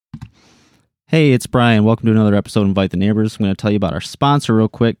Hey, it's Brian. Welcome to another episode of Invite the Neighbors. I'm going to tell you about our sponsor real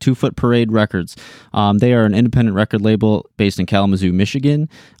quick, 2 Foot Parade Records. They are an independent record label based in Kalamazoo, Michigan,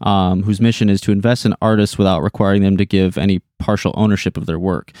 whose mission is to invest in artists without requiring them to give any partial ownership of their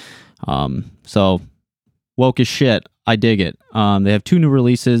work. So, woke as shit. I dig it. They have 2 new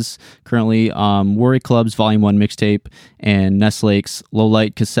releases currently. Worry Club's Volume 1 mixtape and Nest Lake's Low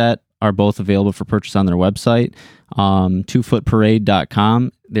Light cassette are both available for purchase on their website,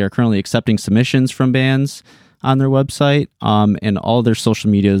 2footparade.com. They are currently accepting submissions from bands on their website, and all their social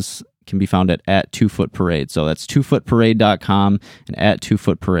medias can be found at 2 Foot Parade. So that's 2footparade.com and at 2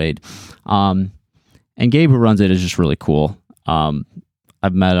 Foot Parade. And Gabe, who runs it, is just really cool. I've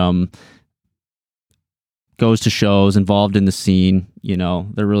met him, goes to shows, involved in the scene. You know,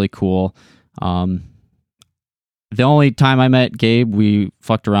 they're really cool. The only time I met Gabe, we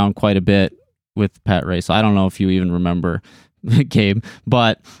fucked around quite a bit with Pat Ray. So I don't know if you even remember Gabe,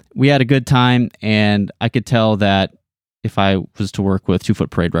 but we had a good time, and I could tell that if I was to work with 2 Foot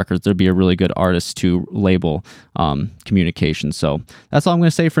Parade Records, there'd be a really good artist to label communication. So that's all I'm going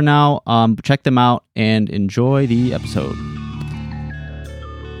to say for now. Check them out and enjoy the episode.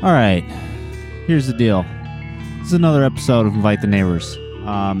 All right, here's the deal. This is another episode of Invite the Neighbors.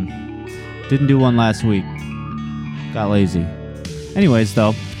 Didn't do one last week. Got lazy. Anyways,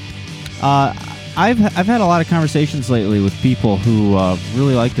 though, I've had a lot of conversations lately with people who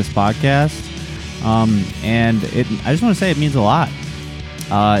really like this podcast, and I just want to say it means a lot.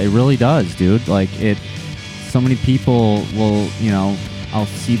 It really does, dude. Like so many people will, I'll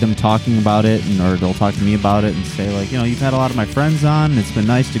see them talking about it, or they'll talk to me about it and say, like, you've had a lot of my friends on, and it's been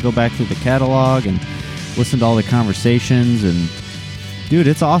nice to go back through the catalog and listen to all the conversations, and dude,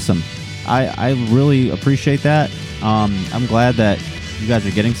 it's awesome. I really appreciate that. I'm glad that you guys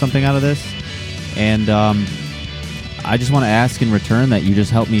are getting something out of this. And I just want to ask in return that you just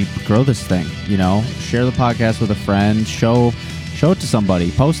help me grow this thing. Share the podcast with a friend, show it to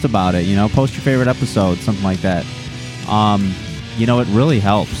somebody, post about it, post your favorite episode, something like that. It really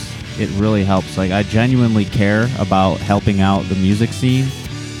helps. It really helps. Like, I genuinely care about helping out the music scene.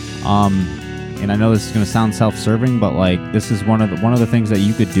 And I know this is going to sound self-serving, but like, this is one of the things that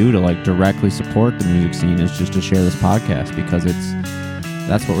you could do to like directly support the music scene is just to share this podcast, because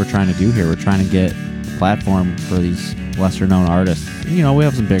that's what we're trying to do here. We're trying to get a platform for these lesser known artists. We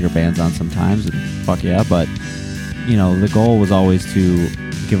have some bigger bands on sometimes, and fuck yeah, but the goal was always to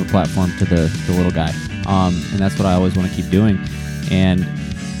give a platform to the little guy. And that's what I always want to keep doing. And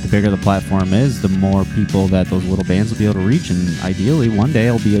the bigger the platform is, the more people that those little bands will be able to reach. And ideally, one day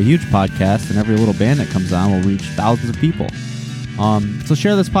it'll be a huge podcast, and every little band that comes on will reach thousands of people. So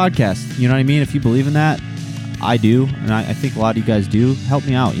share this podcast. You know what I mean? If you believe in that, I do. And I think a lot of you guys do. Help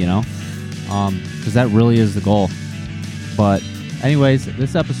me out, because that really is the goal. But anyways,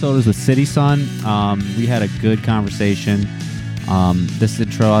 this episode is with City Sun. We had a good conversation. This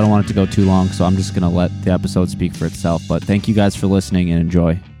intro, I don't want it to go too long, so I'm just going to let the episode speak for itself. But thank you guys for listening, and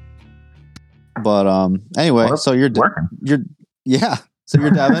enjoy. But anyway, so you're working. So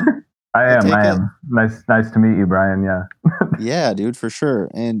you're Devin. I am. Nice to meet you, Brian. Yeah. Yeah, dude, for sure.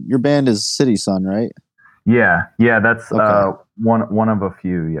 And your band is City Sun, right? Yeah. That's okay. One of a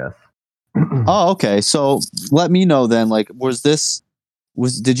few. Yes. Oh, okay. So let me know then. Like,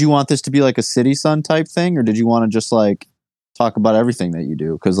 did you want this to be like a City Sun type thing, or did you want to just like talk about everything that you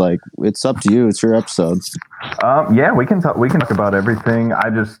do? Because like, it's up to you. It's your episode. Yeah, we can talk about everything. I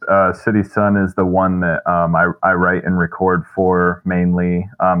just City Sun is the one that I write and record for mainly.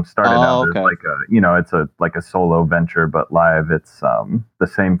 Started out as like it's a solo venture, but live it's the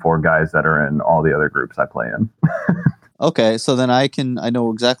same 4 guys that are in all the other groups I play in. Okay, so then I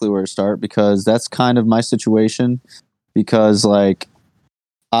know exactly where to start, because that's kind of my situation. Because like,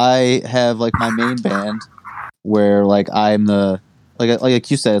 I have like my main band where like I'm the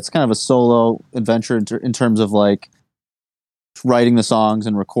like you said, it's kind of a solo adventure in terms of like writing the songs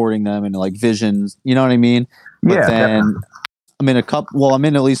and recording them and like visions, you know what I mean? But yeah, then definitely. I'm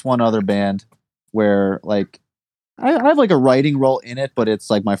in at least one other band where like I have like a writing role in it, but it's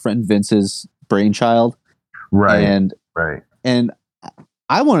like my friend Vince's brainchild. Right. And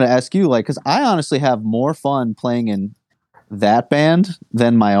I wanted to ask you, like, because I honestly have more fun playing in that band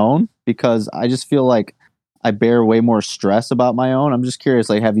than my own, because I just feel like I bear way more stress about my own. I'm just curious,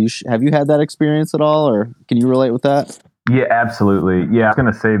 like, have you had that experience at all, or can you relate with that? Yeah, absolutely. Yeah, I was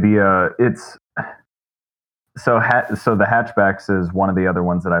gonna say so the Hatchbacks is one of the other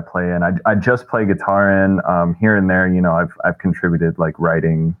ones that I play in. I just play guitar in here and there. I've contributed like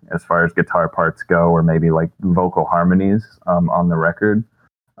writing as far as guitar parts go, or maybe like vocal harmonies on the record.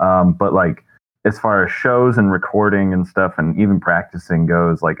 But like as far as shows and recording and stuff and even practicing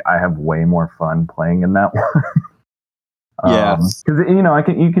goes, like I have way more fun playing in that one. Yeah, because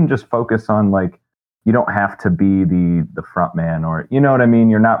you can just focus on, like, you don't have to be the front man, or you know what I mean.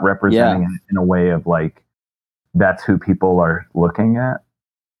 You're not representing it in a way of like that's who people are looking at.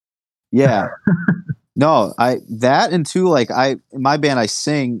 Yeah. No, and too, like in my band I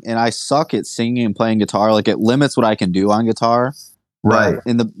sing and I suck at singing and playing guitar. Like it limits what I can do on guitar. Right.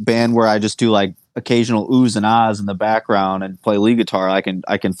 In the band where I just do like occasional oohs and ahs in the background and play lead guitar, I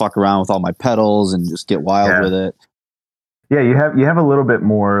can fuck around with all my pedals and just get wild with it. Yeah, you have a little bit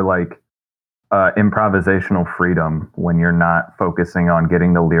more like improvisational freedom when you're not focusing on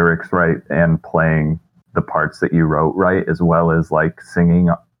getting the lyrics right and playing the parts that you wrote right, as well as like singing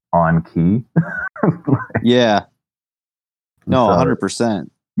on key. Yeah. No, 100%.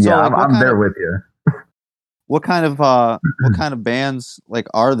 Yeah, like, I'm there with you. What kind of bands like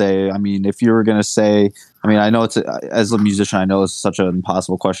are they? I mean, if you were gonna say, I mean, I know as a musician, I know it's such an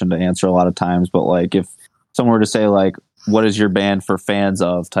impossible question to answer a lot of times, but like if someone were to say like, what is your band for fans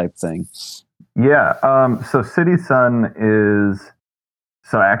of type thing? Yeah. So City Sun is.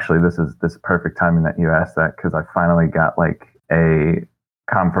 So actually, this is perfect timing that you asked that, because I finally got like a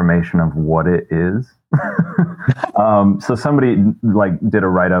confirmation of what it is. So somebody like did a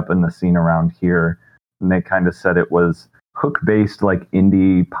write up in the scene around here, and they kind of said it was hook based like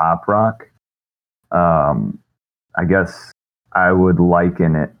indie pop rock. I guess I would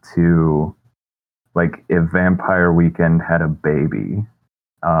liken it to like if Vampire Weekend had a baby.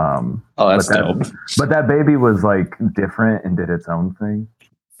 That's dope. But that baby was like different and did its own thing.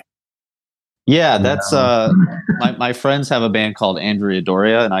 Yeah, that's my friends have a band called Andrea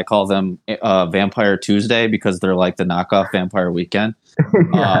Doria, and I call them Vampire Tuesday because they're like the knockoff Vampire Weekend.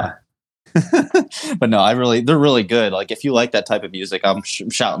 Yeah. But no, they're really good. Like if you like that type of music, I'm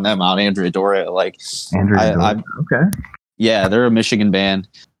shouting them out. Andrea Doria, like okay. Yeah, they're a Michigan band,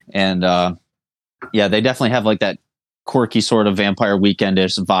 and yeah, they definitely have like that quirky sort of Vampire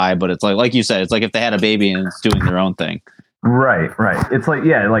Weekend-ish vibe. But it's like you said, it's like if they had a baby and it's doing their own thing. Right. It's like,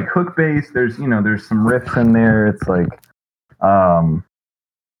 yeah, like hook bass. There's some riffs in there. It's like,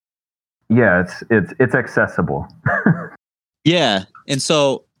 yeah, it's accessible. Yeah, and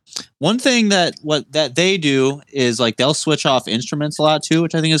so one thing that they do is like they'll switch off instruments a lot too,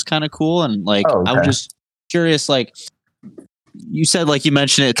 which I think is kind of cool. And like, I was just curious, like you said, like you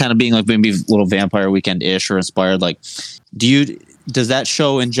mentioned it kind of being like maybe a little Vampire Weekend-ish or inspired. Like, does that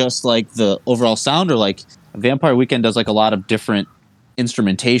show in just like the overall sound, or like Vampire Weekend does like a lot of different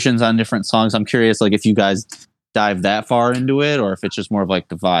instrumentations on different songs? I'm curious, like if you guys dive that far into it, or if it's just more of like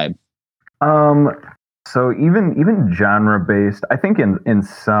the vibe. So even genre based, I think in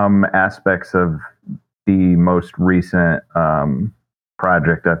some aspects of the most recent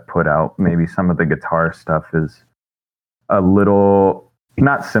project I've put out, maybe some of the guitar stuff is a little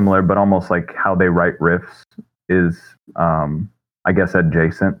not similar, but almost like how they write riffs is I guess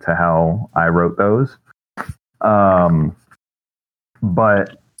adjacent to how I wrote those.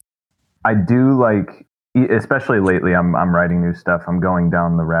 But I do like, especially lately, I'm writing new stuff. I'm going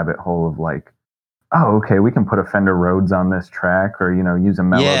down the rabbit hole of like, oh, okay, we can put a Fender Rhodes on this track, or use a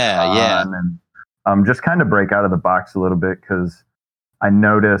Mellotron, and just kind of break out of the box a little bit, because I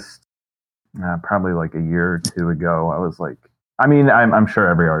noticed probably like a year or two ago, I was like, I mean, I'm sure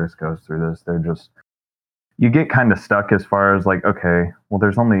every artist goes through this. They're just, you get kind of stuck as far as like, okay, well,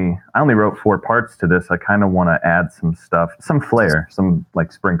 I only wrote 4 parts to this. I kind of want to add some stuff, some flair, some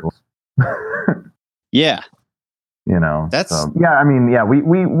like sprinkles. Yeah. Yeah, I mean, yeah, we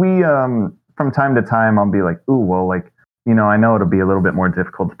from time to time I'll be like, ooh, well, like, I know it'll be a little bit more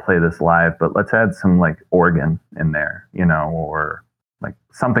difficult to play this live, but let's add some like organ in there, or like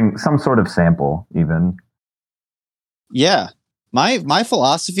some sort of sample even. Yeah. My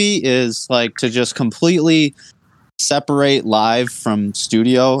philosophy is like to just completely separate live from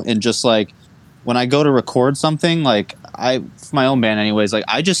studio, and just like when I go to record something, like for my own band anyways, like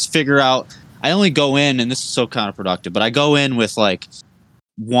I just figure out, I only go in, and this is so counterproductive, but I go in with like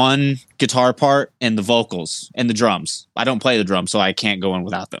one guitar part and the vocals and the drums. I don't play the drums, so I can't go in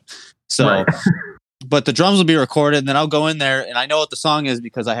without them. So, right. But the drums will be recorded, and then I'll go in there and I know what the song is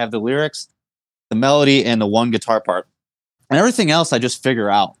because I have the lyrics, the melody, and the one guitar part. And everything else I just figure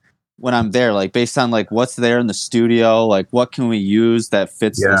out when I'm there, like based on like what's there in the studio, like what can we use that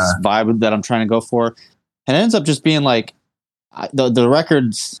fits this vibe that I'm trying to go for. And it ends up just being like the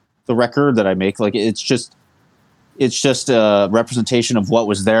record that I make, like it's just a representation of what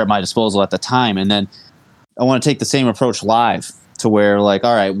was there at my disposal at the time. And then I want to take the same approach live, to where like,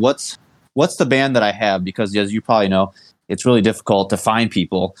 all right, what's the band that I have? Because as you probably know, it's really difficult to find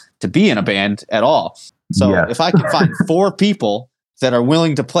people to be in a band at all. So if I can find 4 people that are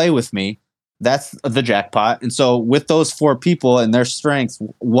willing to play with me, that's the jackpot. And so with those 4 people and their strengths,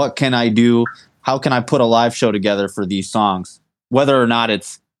 what can I do? How can I put a live show together for these songs? Whether or not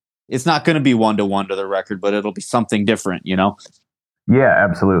it's not going to be 1-to-1 to the record, but it'll be something different, you know? Yeah,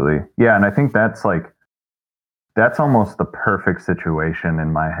 absolutely. Yeah. And I think that's almost the perfect situation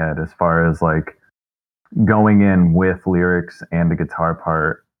in my head as far as like going in with lyrics and the guitar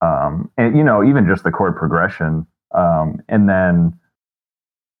part, and even just the chord progression, and then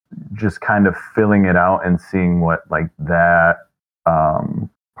just kind of filling it out and seeing what like that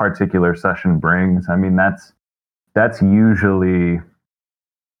particular session brings. I mean, that's usually,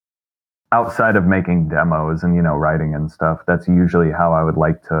 outside of making demos and writing and stuff, that's usually how I would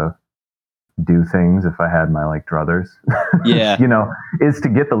like to do things if I had my like druthers. Yeah. Is to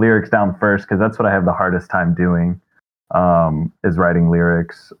get the lyrics down first, because that's what I have the hardest time doing, is writing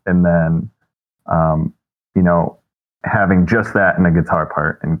lyrics, and then having just that in a guitar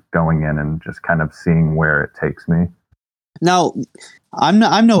part and going in and just kind of seeing where it takes me. Now,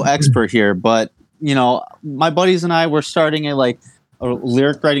 I'm no expert here, but my buddies and I were starting a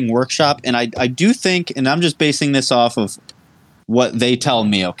lyric writing workshop, and I do think, and I'm just basing this off of what they tell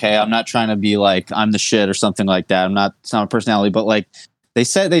me, okay? I'm not trying to be like I'm the shit or something like that. I'm not a personality, but like they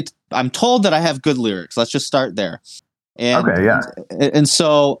said, I'm told that I have good lyrics. Let's just start there. And, okay, yeah. And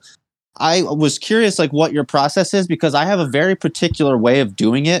so I was curious, like, what your process is, because I have a very particular way of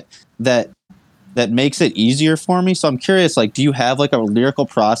doing it that makes it easier for me. So I'm curious, like, do you have like a lyrical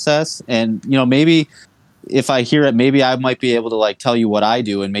process? And maybe if I hear it, maybe I might be able to like tell you what I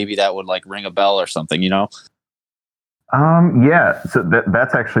do, and maybe that would like ring a bell or something, Yeah. So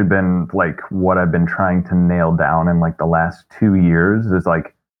that's actually been like what I've been trying to nail down in like the last 2 years, is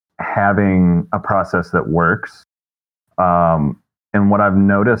like having a process that works. And what I've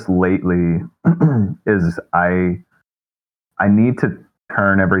noticed lately is I need to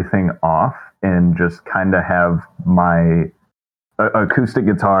turn everything off and just kind of have my acoustic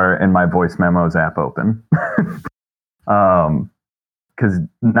guitar and my voice memos app open. Because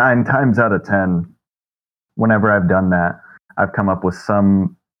 9 times out of 10, whenever I've done that, I've come up with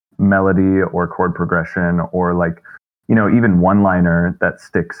some melody or chord progression or like, even one-liner that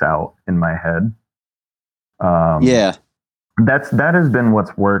sticks out in my head. Yeah. That has been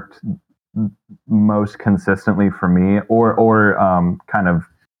what's worked most consistently for me, or kind of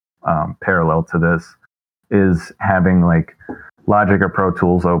parallel to this is having like Logic or Pro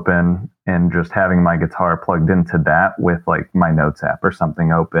Tools open and just having my guitar plugged into that with like my notes app or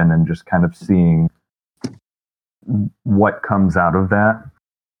something open, and just kind of seeing what comes out of that.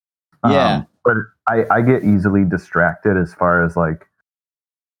 Yeah. But I get easily distracted as far as like,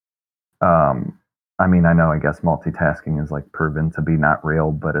 I mean, I guess multitasking is like proven to be not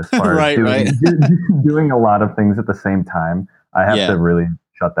real, but as far as doing a lot of things at the same time, I have to really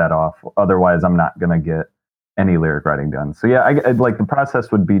shut that off. Otherwise, I'm not going to get any lyric writing done. So yeah, I like the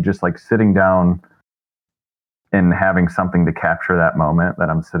process would be just like sitting down and having something to capture that moment that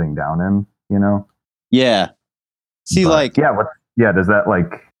I'm sitting down in, Yeah. See, but, does that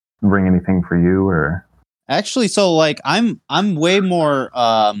like ring anything for you? Or actually, so like I'm way more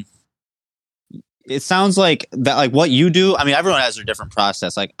it sounds like that, like what you do. I mean, everyone has their different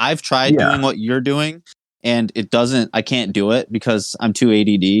process. Like I've tried doing what you're doing, and I can't do it because I'm too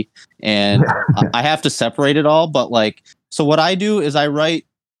ADD, and I have to separate it all. But like, so what I do is I write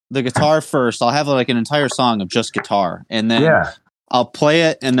the guitar first. I'll have like an entire song of just guitar, and then I'll play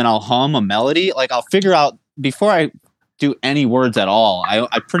it, and then I'll hum a melody. Like I'll figure out before I do any words at all.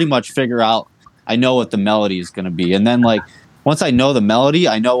 I pretty much figure out. I know what the melody is going to be, and then like. Once I know the melody,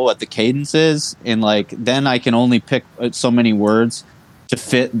 I know what the cadence is, and like then I can only pick so many words to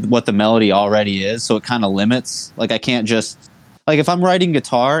fit what the melody already is. So it kind of limits. Like I can't just like if I'm writing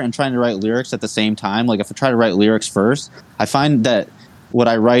guitar and trying to write lyrics at the same time. Like if I try to write lyrics first, I find that what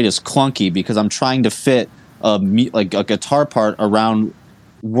I write is clunky because I'm trying to fit like a guitar part around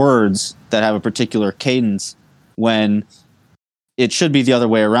words that have a particular cadence when it should be the other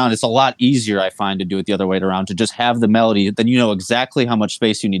way around. It's a lot easier, I find, to do it the other way around, to just have the melody. Then you know exactly how much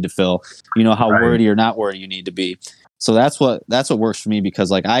space you need to fill. You know how wordy or not wordy you need to be. So that's what works for me,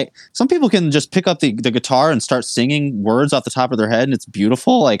 because like some people can just pick up the guitar and start singing words off the top of their head and it's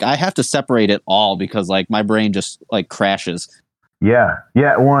beautiful. Like I have to separate it all because like my brain just like crashes. Yeah.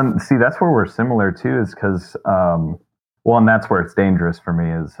 See, that's where we're similar too, is because and that's where it's dangerous for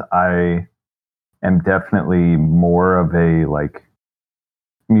me, is I am definitely more of a like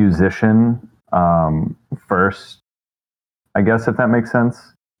musician first, I guess, if that makes sense.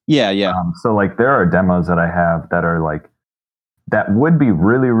 Yeah. So like there are demos that I have that are like that would be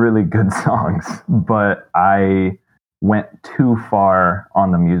really, really good songs, but I went too far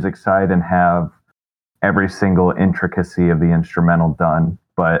on the music side and have every single intricacy of the instrumental done.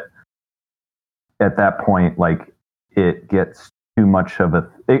 But at that point, like, it gets to be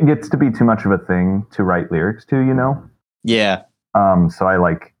too much of a thing to write lyrics to, you know? Yeah. So I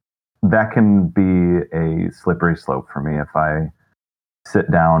like, that can be a slippery slope for me if I sit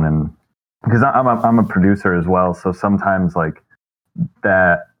down and, because I'm a producer as well. So sometimes like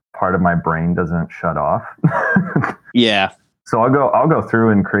that part of my brain doesn't shut off. Yeah. So I'll go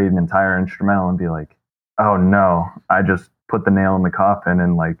through and create an entire instrumental and be like, oh no, I just put the nail in the coffin,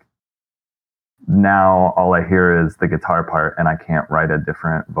 and like now all I hear is the guitar part and I can't write a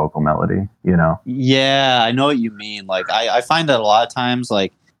different vocal melody, you know? Yeah, I know what you mean. Like I find that a lot of times,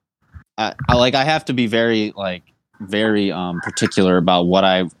 like I have to be very particular about what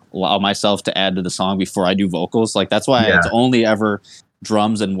I allow myself to add to the song before I do vocals. Like that's why it's only ever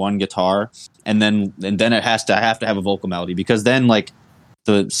drums and one guitar, and then I have to have a vocal melody, because then like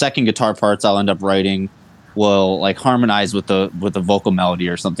the second guitar parts I'll end up writing will like harmonize with the vocal melody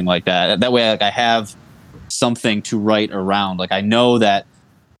or something like that. That way, like I have something to write around. Like I know that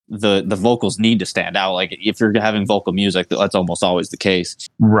the vocals need to stand out. Like if you're having vocal music, that's almost always the case.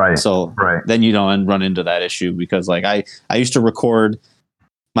 Right. So then you don't run into that issue, because like I used to record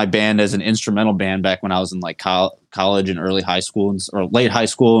my band as an instrumental band back when I was in like college and early high school or late high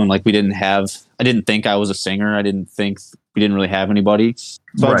school, and like I didn't think I was a singer. I didn't think we didn't really have anybody,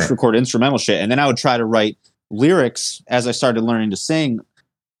 so I just record instrumental shit, and then I would try to write lyrics as I started learning to sing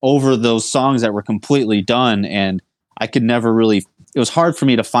over those songs that were completely done, and I could never really. It was hard for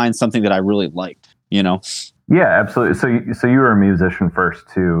me to find something that I really liked, you know? Yeah, absolutely. So you were a musician first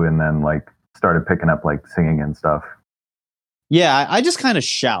too, and then like started picking up like singing and stuff. Yeah, I just kind of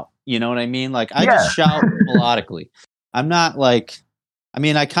shout, you know what I mean? Like I just shout melodically. I'm not like, I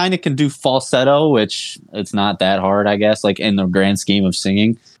mean, I kind of can do falsetto, which it's not that hard, I guess, like in the grand scheme of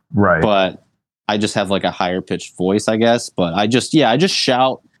singing. Right. But I just have like a higher pitched voice, I guess. But I just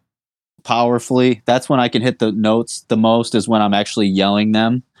shout powerfully. That's when I can hit the notes the most, is when I'm actually yelling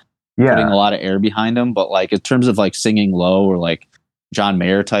them, putting a lot of air behind them. But like in terms of like singing low or like John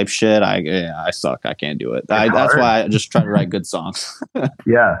Mayer type shit, I suck. I can't do it. That's why I just try to write good songs.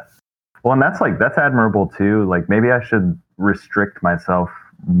 Yeah. Well, and that's admirable too. Like maybe I should restrict myself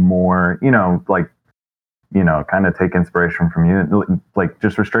more, kind of take inspiration from you, like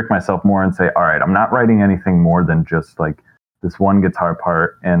just restrict myself more and say, all right, I'm not writing anything more than just like this one guitar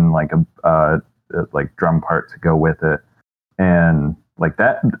part and like a like drum part to go with it. And like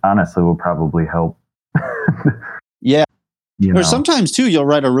that honestly will probably help. Yeah. Or sometimes too, you'll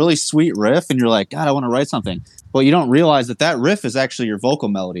write a really sweet riff and you're like, God, I want to write something. Well, you don't realize that riff is actually your vocal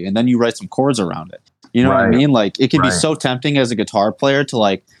melody, and then you write some chords around it. You know what I mean? Like it can be so tempting as a guitar player to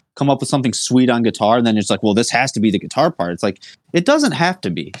like come up with something sweet on guitar, and then it's like, well, this has to be the guitar part. It's like, it doesn't have to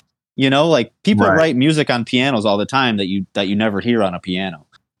be. You know, like people write music on pianos all the time that you never hear on a piano.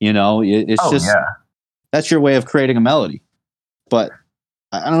 You know, it's that's your way of creating a melody. But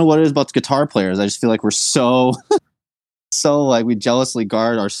I don't know what it is about the guitar players. I just feel like we're so like we jealously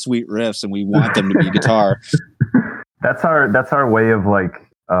guard our sweet riffs and we want them to be guitar. That's our way of like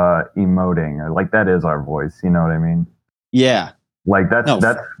emoting, or like that is our voice. You know what I mean? Yeah. Like that's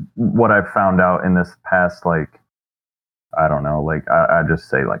what I've found out in this past, like, I don't know, like I just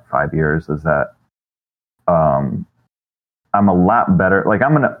say like 5 years, is that I'm a lot better. Like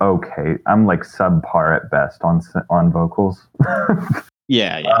I'm like subpar at best on vocals.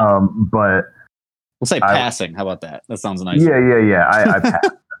 Yeah. But we'll say passing. How about that? That sounds nice. Yeah. I pass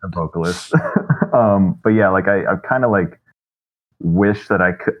as a vocalist. But yeah, like I kind of like wish that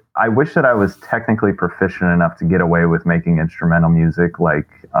I wish that I was technically proficient enough to get away with making instrumental music. Like,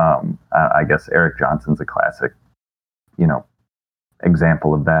 I guess Eric Johnson's a classic,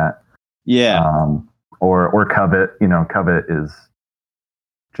 example of that. Yeah. Or Covet, Covet is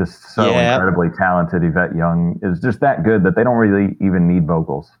just so incredibly talented. Yvette Young is just that good that they don't really even need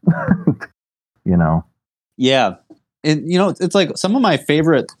vocals, Yeah. And, it's like some of my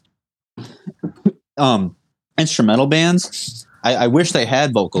favorite instrumental bands, I wish they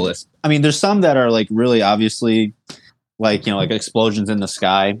had vocalists. I mean, there's some that are like really obviously like, like Explosions in the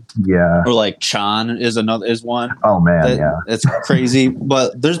Sky. Yeah. Or like Chan is one. Oh man, it's crazy.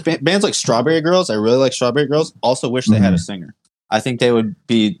 But there's bands like Strawberry Girls. I really like Strawberry Girls. Also wish they had a singer. I think they would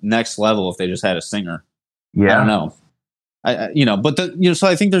be next level if they just had a singer. Yeah. I don't know. But so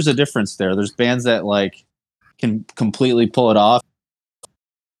I think there's a difference there. There's bands that like can completely pull it off.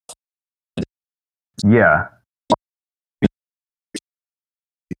 Yeah.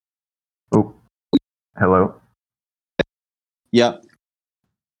 Oh, hello. Yep.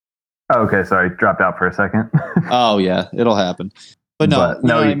 Oh, okay, sorry, dropped out for a second. Oh yeah, it'll happen. But no, you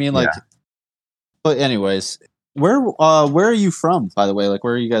know what I mean. Like, but anyways, where are you from, by the way? Like,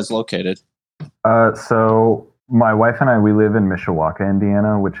 where are you guys located? So my wife and I, we live in Mishawaka,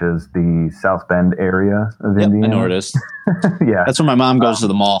 Indiana, which is the South Bend area of Indiana. I know where it is. Yeah, that's where my mom goes to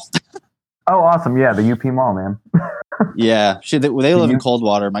the mall. Oh, awesome! Yeah, the UP Mall, man. Yeah, they live in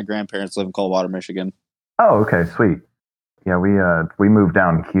Coldwater. My grandparents live in Coldwater, Michigan. Oh, okay, sweet. Yeah, we moved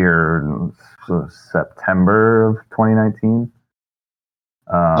down here in September of 2019.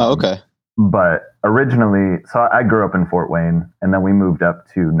 Okay. But originally, so I grew up in Fort Wayne, and then we moved up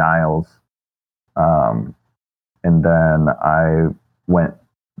to Niles. And then I went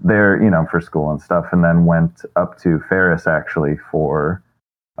there, for school and stuff, and then went up to Ferris actually for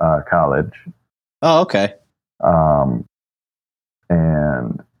college. Oh, okay.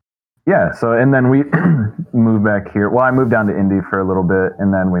 And yeah, so and then we moved back here. Well, I moved down to Indy for a little bit,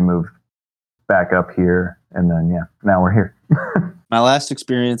 and then we moved back up here, and then now we're here. My last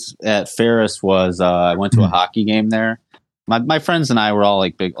experience at Ferris was I went to a hockey game there. My friends and I were all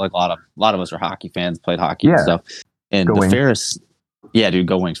like big, like a lot of us are hockey fans, played hockey and stuff. And go the Wings. Ferris, yeah, dude,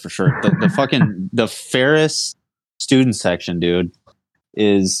 go Wings for sure. The Ferris student section, dude,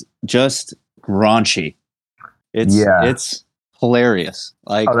 is just raunchy. It's hilarious.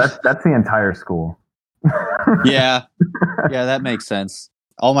 Like, that's the entire school. yeah, that makes sense.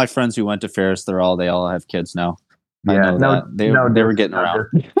 All my friends who went to Ferris, they all have kids now. I know that they were getting around.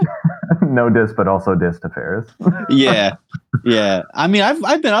 No diss, but also diss to Ferris. yeah. I mean,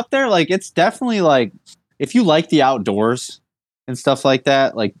 I've been up there. Like, it's definitely like, if you like the outdoors and stuff like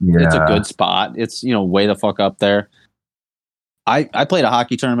that, like it's a good spot. It's way the fuck up there. I played a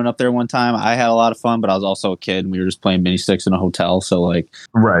hockey tournament up there one time. I had a lot of fun, but I was also a kid, and we were just playing mini sticks in a hotel. So like,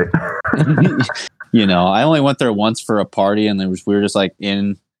 right. I only went there once for a party, and we were just like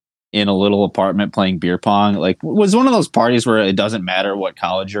in a little apartment playing beer pong. Like, it was one of those parties where it doesn't matter what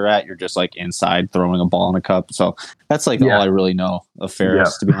college you're at. You're just like inside throwing a ball in a cup. So that's like all I really know of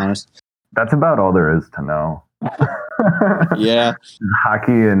Ferris, to be honest. That's about all there is to know. Yeah.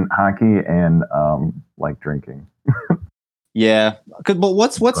 Hockey and like drinking. Yeah. But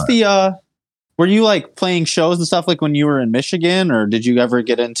what's the were you like playing shows and stuff like when you were in Michigan, or did you ever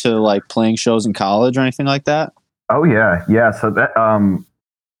get into like playing shows in college or anything like that? Oh yeah. So that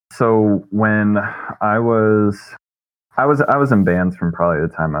so when I was in bands from probably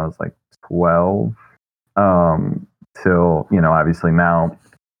the time I was like 12 till obviously now.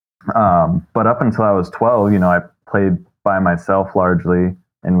 But up until I was 12, I played by myself largely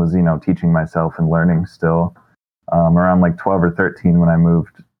and was teaching myself and learning still. Around like 12 or 13 when I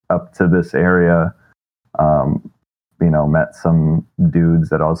moved up to this area, met some dudes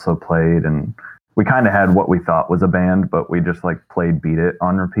that also played, and we kind of had what we thought was a band, but we just like played Beat It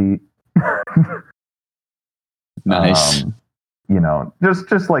on repeat. Nice.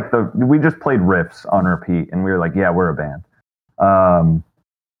 Just like we just played riffs on repeat, and we were like, yeah, we're a band. And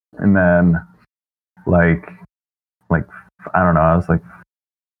then like I don't know, I was like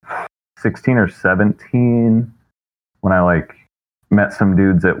 16 or 17 when I like met some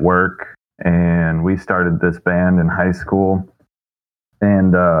dudes at work, and we started this band in high school.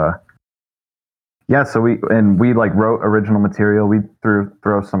 And so we like wrote original material. We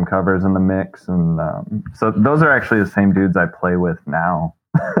throw some covers in the mix, and so those are actually the same dudes I play with now.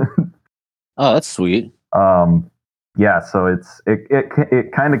 Oh, that's sweet. So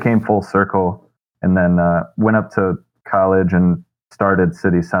it kind of came full circle, and then went up to college and started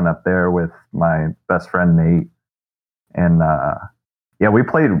City Sun up there with my best friend Nate. And we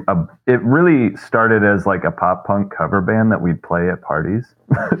played it really started as like a pop punk cover band that we'd play at parties.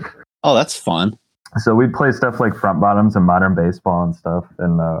 Oh, that's fun. So we'd play stuff like Front Bottoms and Modern Baseball and stuff,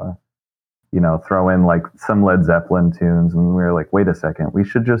 and throw in like some Led Zeppelin tunes, and we were like, wait a second, we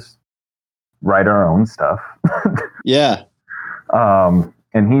should just write our own stuff. Yeah.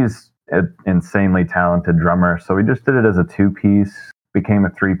 And he's an insanely talented drummer, so we just did it as a 2-piece, became a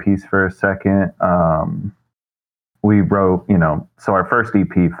 3-piece for a second. We wrote, so our first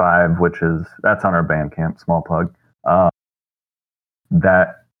EP 5, that's on our Bandcamp, small plug.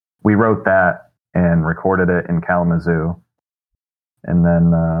 That we wrote that and recorded it in Kalamazoo, and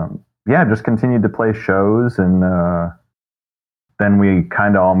then just continued to play shows, and then we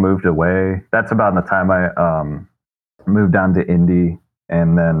kind of all moved away. That's about the time I moved down to Indy,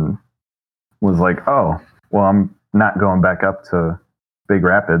 and then was like, oh, well, I'm not going back up to Big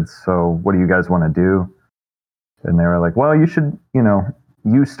Rapids, so what do you guys want to do? And they were like, well, you should,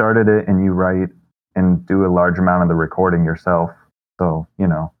 you started it and you write and do a large amount of the recording yourself. So,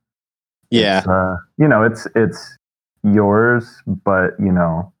 yeah, it's yours, but you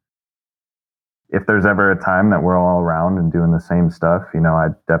know, if there's ever a time that we're all around and doing the same stuff, you know, I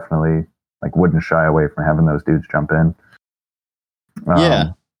definitely like wouldn't shy away from having those dudes jump in.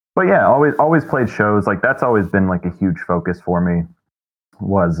 Yeah. But yeah, always played shows. Like that's always been like a huge focus for me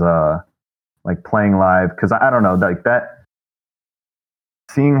was like playing live, because I don't know, like that,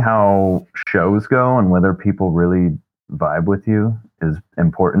 seeing how shows go and whether people really vibe with you is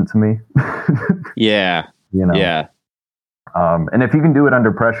important to me. Yeah. You know. Yeah. And if you can do it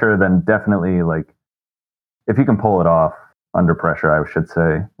under pressure, then definitely, like, if you can pull it off under pressure, I should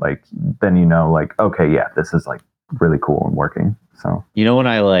say, like, then you know, like, okay, yeah, this is like really cool and working. So, you know, when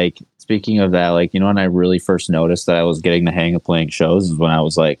I like, speaking of that, like, you know, when I really first noticed that I was getting the hang of playing shows is when I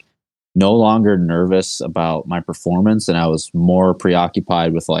was like no longer nervous about my performance and I was more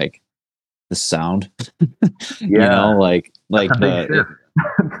preoccupied with like the sound. yeah, you know, like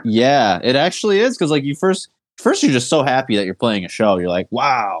yeah, it actually is, because like first you're just so happy that you're playing a show. You're like,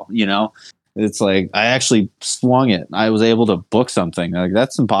 wow, you know, it's like I actually swung it. I was able to book something. Like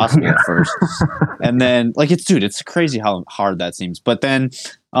that's impossible at first. And then like it's crazy how hard that seems. But then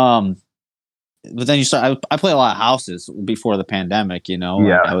you start. I play a lot of houses before the pandemic. You know,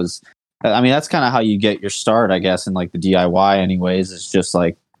 yeah. Like I mean, that's kind of how you get your start, I guess, in like the DIY. Anyways, it's just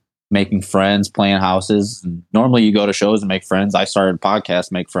like making friends, playing houses. And normally you go to shows and make friends. I started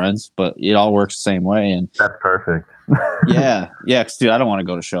podcasts, make friends, but it all works the same way. And that's perfect. yeah. Cause dude, I don't want to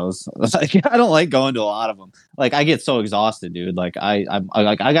go to shows. Like, I don't like going to a lot of them. Like I get so exhausted, dude. Like I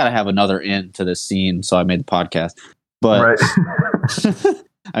gotta have another in to this scene. So I made the podcast, but right.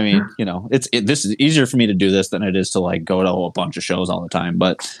 I mean, you know, this is easier for me to do this than it is to like go to a bunch of shows all the time.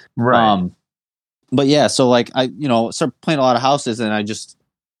 But, right. But yeah, so like I, you know, started playing a lot of houses and I just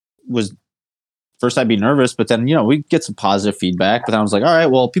was, first I'd be nervous, but then, you know, we get some positive feedback, but then I was like, all right,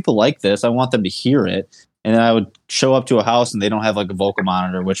 well, people like this. I want them to hear it. And then I would show up to a house and they don't have like a vocal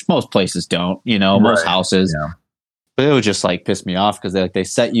monitor, which most places don't, you know, most houses. Yeah. But it would just like piss me off because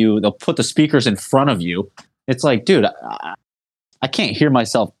they'll put the speakers in front of you. It's like, dude, I can't hear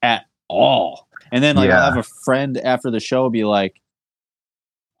myself at all. And then like I'll have a friend after the show be like,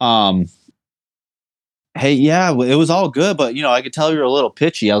 hey, yeah, it was all good, but you know, I could tell you're a little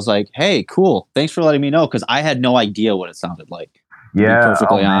pitchy. I was like, hey, cool. Thanks for letting me know, because I had no idea what it sounded like. Yeah, to be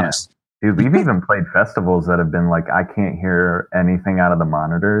perfectly honest. Dude, we've even played festivals that have been like, I can't hear anything out of the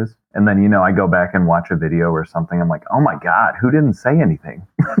monitors. And then, you know, I go back and watch a video or something. I'm like, oh my God, who didn't say anything?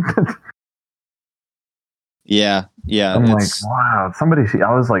 Yeah. I'm like, wow, somebody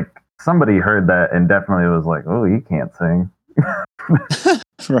heard that and definitely was like, oh, you can't sing.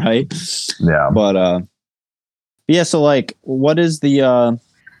 Right. Yeah. But yeah, so like what's the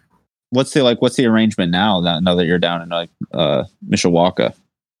arrangement now that you're down in like Mishawaka?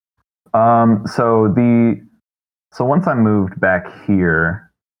 So once I moved back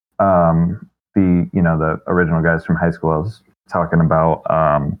here, the original guys from high school I was talking about,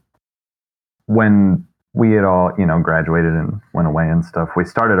 when we had all, you know, graduated and went away and stuff, we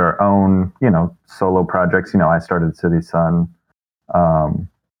started our own, you know, solo projects. You know, I started City Sun.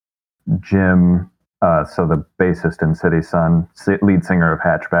 Jim, so the bassist in City Sun, lead singer of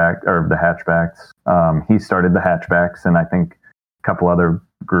the Hatchbacks. He started the Hatchbacks, and I think a couple other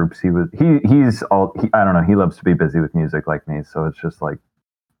groups. I don't know. He loves to be busy with music like me, so it's just like,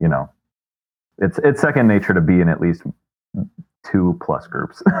 you know, it's second nature to be in at least 2+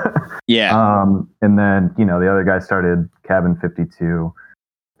 groups. Yeah. And then, you know, the other guy started Cabin 52,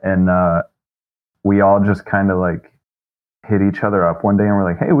 and we all just kind of like hit each other up one day and we're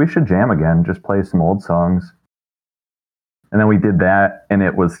like, hey, we should jam again, just play some old songs. And then we did that, and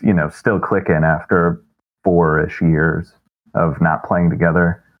it was, you know, still clicking after 4-ish years of not playing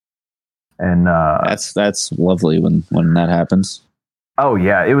together. And that's lovely when that happens. Oh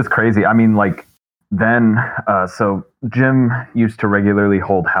yeah, it was crazy. I mean, like, then so Jim used to regularly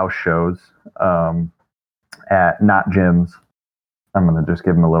hold house shows at Not Jim's. I'm going to just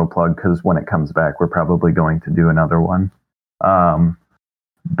give him a little plug, because when it comes back, we're probably going to do another one.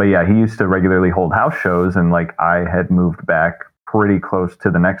 But yeah, he used to regularly hold house shows, and like I had moved back pretty close to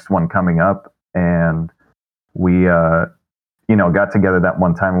the next one coming up, and we you know, got together that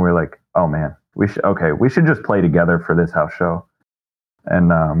one time and we were like, oh man, we should just play together for this house show.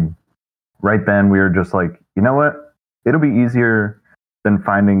 And right then we were just like, you know what, it'll be easier than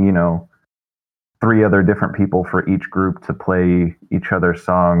finding, you know, 3 other different people for each group to play each other's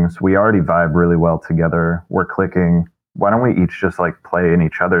songs. We already vibe really well together. We're clicking. Why don't we each just like play in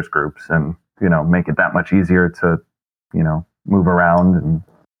each other's groups and, you know, make it that much easier to, you know, move around and,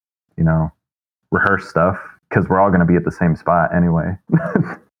 you know, rehearse stuff, because we're all going to be at the same spot anyway.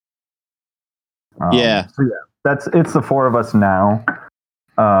 Yeah. So it's the four of us now.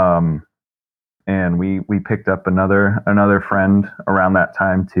 And we picked up another friend around that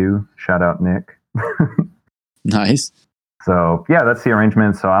time too. Shout out Nick. Nice. So yeah, that's the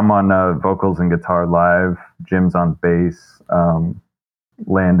arrangement. So I'm on vocals and guitar live. Jim's on bass.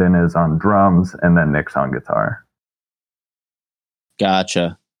 Landon is on drums, and then Nick's on guitar.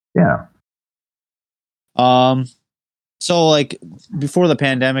 Gotcha. Yeah. So like before the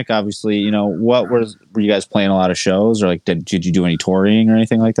pandemic, obviously, were you guys playing a lot of shows, or like did you do any touring or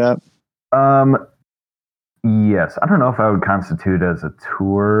anything like that? Yes. I don't know if I would constitute as a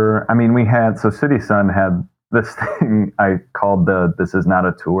tour. I mean, City Sun had this thing I called the "This Is Not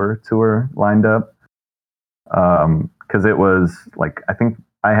a Tour" lined up. Because it was like, I think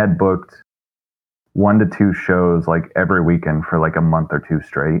I had booked 1 to 2 shows like every weekend for like a month or 2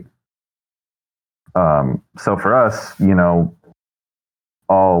 straight. So for us,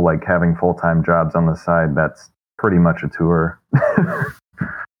 all like having full-time jobs on the side, that's pretty much a tour.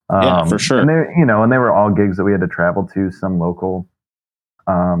 Yeah, for sure. And they were all gigs that we had to travel to, some local.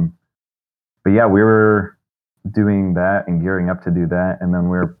 But yeah, we were doing that and gearing up to do that. And then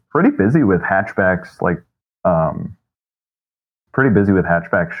we were pretty busy with hatchbacks, pretty busy with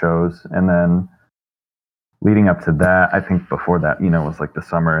hatchback shows. And then leading up to that, I think before that, was like the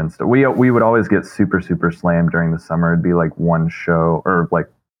summer and stuff. We would always get super, super slammed during the summer. It'd be like 1 show or like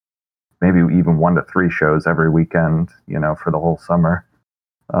maybe even 1 to 3 shows every weekend, for the whole summer.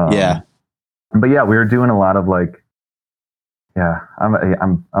 Yeah. But yeah, we were doing a lot of like, yeah,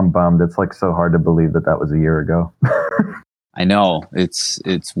 I'm bummed. It's like so hard to believe that was a year ago. I know. It's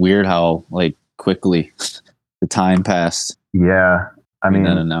weird how like quickly the time passed. Yeah. I mean,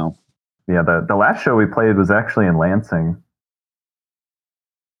 no. Yeah, the last show we played was actually in Lansing.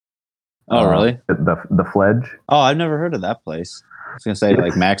 Oh, really? The Fledge. Oh, I've never heard of that place. I was gonna say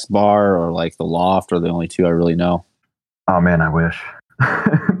like Max Bar or like the Loft are the only 2 I really know. Oh man, I wish.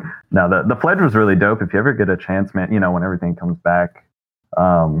 No, the Fledge was really dope. If you ever get a chance, man, when everything comes back,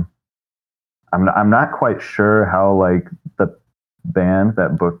 I'm not quite sure how like the band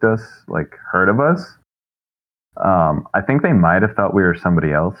that booked us like heard of us. I think they might have thought we were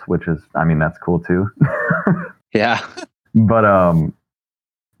somebody else, which is, I mean, that's cool too. Yeah. But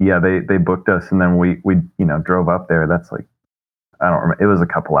yeah, they booked us, and then we drove up there. That's like, I don't remember. It was a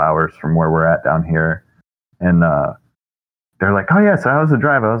couple hours from where we're at down here, and they're like, "Oh yeah, so how was the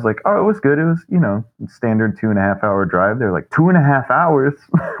drive?" I was like, "Oh, it was good. It was standard 2.5 hour drive." They're like, 2.5 hours?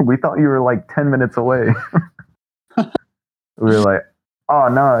 We thought you were like 10 minutes away. We were like, "Oh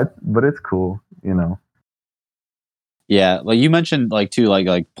no, but it's cool, Yeah, like you mentioned, like too,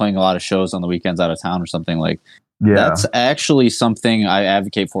 like playing a lot of shows on the weekends out of town or something. Like, yeah, that's actually something I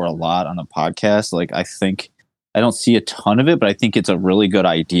advocate for a lot on the podcast. Like, I think I don't see a ton of it, but I think it's a really good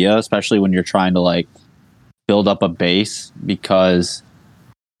idea, especially when you're trying to like build up a base, because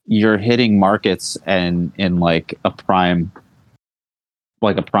you're hitting markets and in like a prime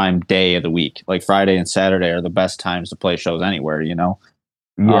day of the week. Like Friday and Saturday are the best times to play shows anywhere. Yeah,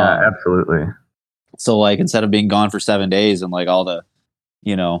 absolutely. So like instead of being gone for 7 days and like all the,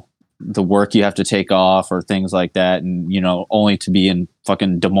 the work you have to take off or things like that, and only to be in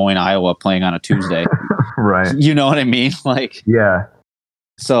fucking Des Moines, Iowa playing on a Tuesday. Right. You know what I mean? Like, yeah.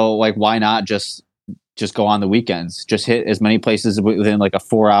 So like, why not just go on the weekends? Just hit as many places within like a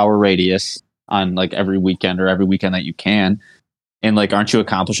 4-hour radius on like every weekend or every weekend that you can. And like, aren't you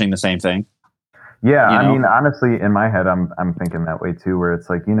accomplishing the same thing? Yeah. I mean, honestly, in my head, I'm thinking that way too, where it's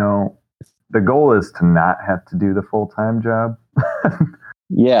like, the goal is to not have to do the full-time job.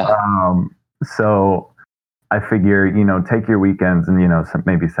 Yeah. So I figure, take your weekends and,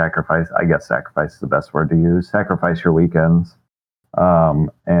 maybe sacrifice, I guess sacrifice is the best word to use, sacrifice your weekends.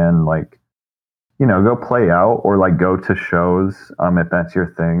 And like, go play out or like go to shows, if that's your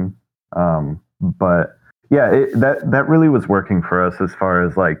thing. But yeah, that really was working for us as far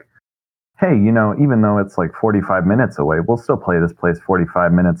as like, hey, even though it's like 45 minutes away, we'll still play this place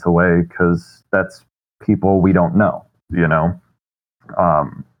 45 minutes away because that's people we don't know, and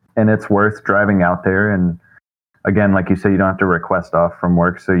it's worth driving out there. And again, like you said, you don't have to request off from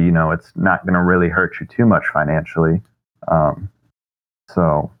work, so it's not going to really hurt you too much financially.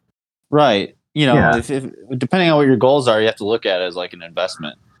 So right, if depending on what your goals are, you have to look at it as like an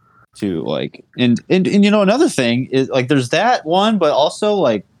investment too. Like, and another thing is like there's that one, but also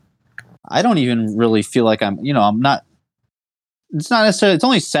like I don't even really feel like I'm not. It's not necessarily. It's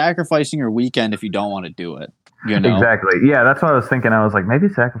only sacrificing your weekend if you don't want to do it. Exactly. Yeah, that's what I was thinking. I was like, maybe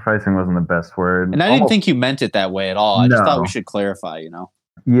sacrificing wasn't the best word. And I didn't think you meant it that way at all. I just thought we should clarify.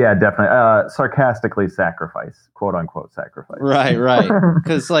 Yeah, definitely. Sarcastically sacrifice, quote unquote sacrifice. Right.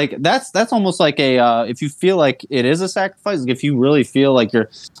 Because like that's almost like a if you feel like it is a sacrifice, like if you really feel like you're.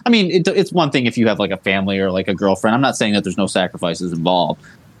 I mean, it's one thing if you have like a family or like a girlfriend. I'm not saying that there's no sacrifices involved.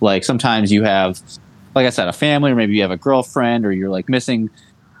 Like sometimes you have, like I said, a family, or maybe you have a girlfriend, or you're like missing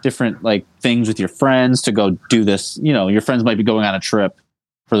different like things with your friends to go do this. You know, your friends might be going on a trip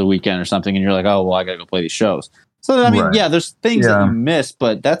for the weekend or something, and you're like, oh well, I gotta go play these shows. So I mean, Right. yeah, there's things that you miss,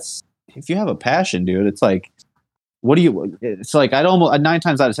 but that's if you have a passion, dude. It's like, what do you? It's like I'd almost 9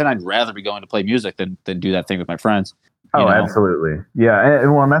 times out of 10, I'd rather be going to play music than do that thing with my friends. Oh, absolutely, yeah.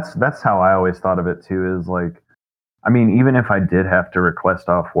 And well, that's how I always thought of it too. Is like, I mean, even if I did have to request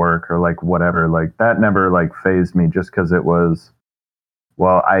off work or like whatever, like that never like fazed me, just because it was,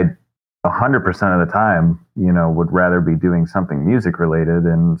 well, I 100% of the time, you know, would rather be doing something music related,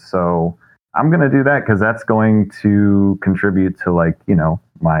 and so I'm going to do that because that's going to contribute to like, you know,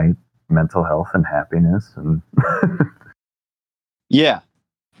 my mental health and happiness. And yeah.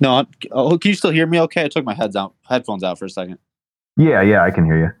 No, can you still hear me okay? I took my headphones out for a second. Yeah, I can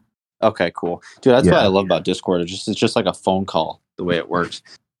hear you. Okay, cool. Dude, that's what I love about Discord. It's just like a phone call, the way it works.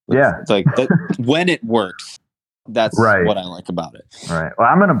 It's like when it works, that's what I like about it. Right. Well,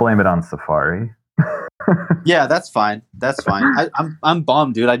 I'm going to blame it on Safari. Yeah, that's fine. I'm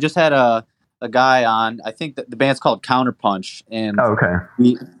bummed, dude. I just had a guy on. I think that the band's called Counterpunch, and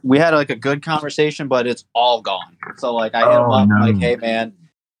we had like a good conversation, but it's all gone. So like I hit him up, like, hey man,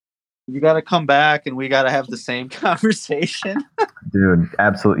 you got to come back, and we got to have the same conversation. Dude,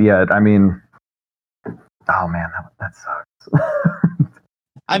 absolutely. Yeah, I mean, oh man, that sucks.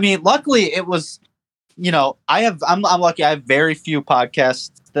 I mean, luckily it was, you know, I'm lucky. I have very few podcasts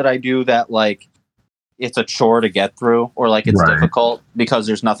that I do that like it's a chore to get through or like it's difficult because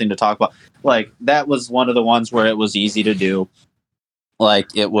there's nothing to talk about. Like that was one of the ones where it was easy to do.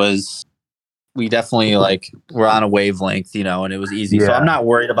 Like we definitely like we're on a wavelength, you know, and it was easy. Yeah. So I'm not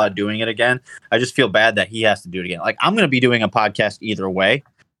worried about doing it again. I just feel bad that he has to do it again. Like I'm going to be doing a podcast either way,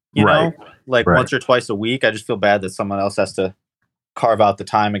 you know, like once or twice a week. I just feel bad that someone else has to carve out the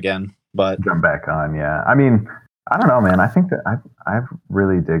time again, but jump back on. Yeah. I mean, I don't know, man. I think that I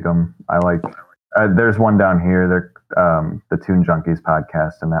really dig them. I like, there's one down here, the Tune Junkies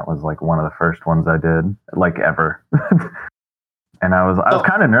podcast, and that was like one of the first ones I did, like ever. And I was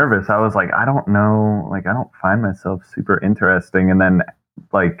kind of nervous. I was like, I don't know, like I don't find myself super interesting. And then,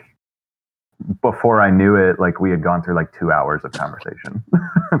 like, before I knew it, like we had gone through like 2 hours of conversation.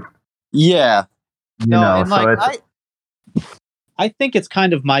 Yeah, you know, and so like I think it's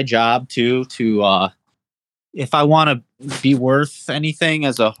kind of my job too to if I want to be worth anything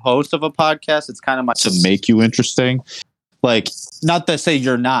as a host of a podcast, it's kind of my to make you interesting. Like, not to say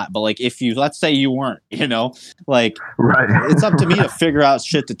you're not, but like if you, let's say you weren't, you know, like it's up to me to figure out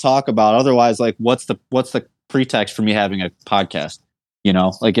shit to talk about. Otherwise, like what's the pretext for me having a podcast? You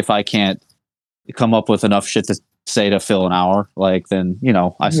know, like if I can't come up with enough shit to say to fill an hour, like then, you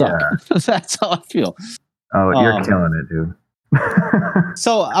know, I suck. Yeah. That's how I feel. Oh, you're killing it, dude.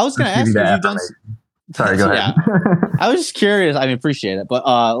 So I was going to ask you, you've done. Sorry, go ahead. I was just curious. I mean, appreciate it, but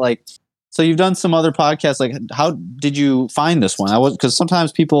like, so you've done some other podcasts. Like, how did you find this one? Because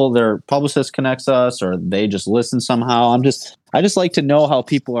sometimes their publicist connects us, or they just listen somehow. I just like to know how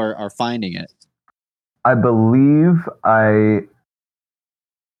people are finding it. I believe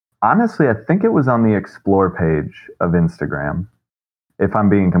honestly, I think it was on the Explore page of Instagram, if I'm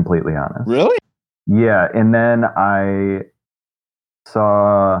being completely honest. Really? Yeah, and then I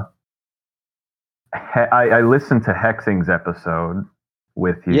saw. I listened to Hexing's episode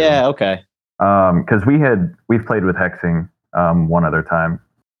with you. Yeah, okay. Because we've played with Hexing one other time,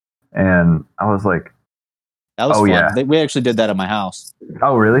 and I was like, that was fun. Yeah. We actually did that at my house.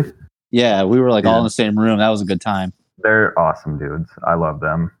 Oh, really? Yeah, we were like all in the same room. That was a good time. They're awesome dudes. I love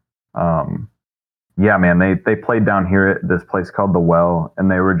them. Yeah, man, they played down here at this place called The Well,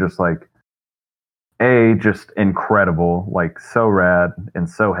 and they were just like, just incredible, like so rad and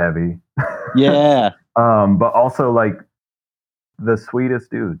so heavy. Yeah. But also like the sweetest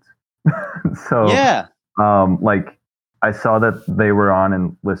dudes. So yeah. Like I saw that they were on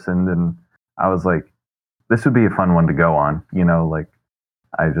and listened, and I was like, this would be a fun one to go on, you know, like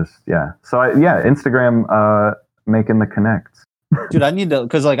I just So Instagram making the connects. Dude, I need to,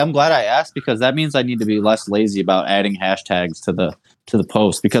 because like I'm glad I asked, because that means I need to be less lazy about adding hashtags to the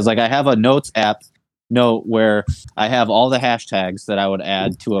post, because like I have a notes app note where I have all the hashtags that I would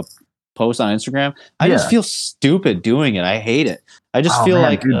add to a post on Instagram. I just feel stupid doing it. I hate it. I just feel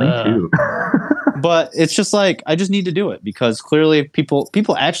like dude, me too. But it's just like I just need to do it, because clearly people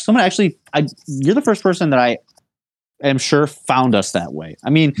actually you're the first person that am sure found us that way. I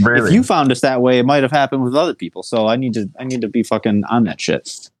mean, Really? if you found us that way, it might have happened with other people. So I need to be fucking on that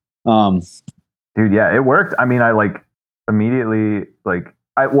shit. Dude, yeah, it worked. I mean, I like immediately like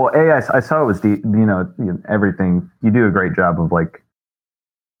I saw it was everything. You do a great job of like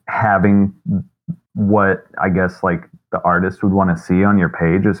having what I guess like the artist would want to see on your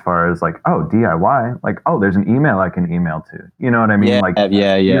page as far as like, oh, DIY, like, oh, there's an email I can email to. You know what I mean? Yeah, like,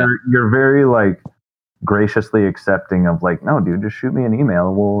 yeah. You're very like graciously accepting of like, no, dude, just shoot me an email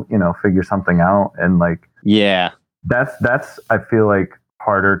and we'll, figure something out. And like, yeah, that's I feel like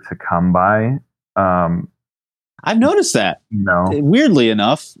harder to come by. I've noticed that, weirdly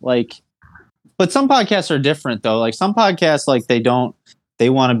enough, like, but some podcasts are different though. Like some podcasts, like they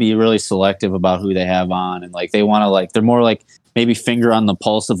want to be really selective about who they have on. And like, they want to like, they're more like maybe finger on the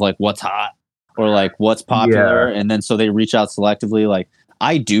pulse of like what's hot or like what's popular. Yeah. And then, so they reach out selectively. Like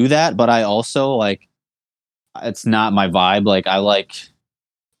I do that, but I also like, it's not my vibe. Like I like,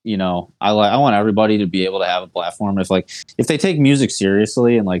 I want everybody to be able to have a platform. If they take music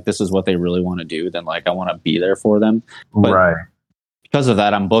seriously and like this is what they really want to do, then like I want to be there for them. But right. Because of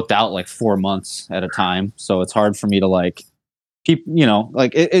that, I'm booked out like 4 months at a time, so it's hard for me to like keep.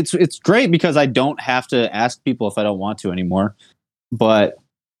 Like it's great because I don't have to ask people if I don't want to anymore. But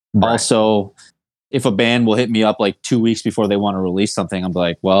also, if a band will hit me up like 2 weeks before they want to release something, I'm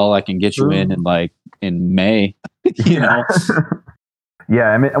like, well, I can get you in May. Yeah,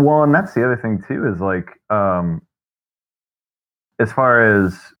 I mean, well, and that's the other thing too is like, as far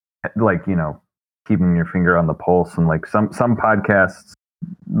as like, keeping your finger on the pulse, and like some podcasts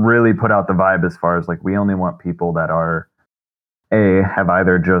really put out the vibe as far as like, we only want people that are have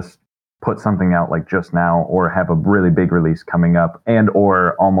either just put something out like just now or have a really big release coming up and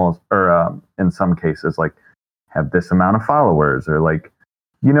or in some cases like have this amount of followers or like,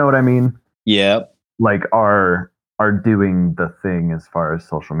 you know what I mean? Yeah. Like are doing the thing as far as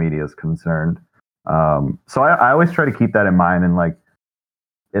social media is concerned. So I always try to keep that in mind. And like,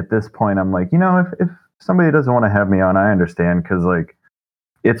 at this point, I'm like, if somebody doesn't want to have me on, I understand. Cause like,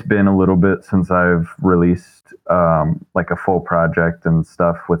 it's been a little bit since I've released, like a full project and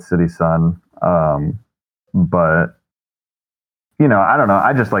stuff with City Sun. But I don't know.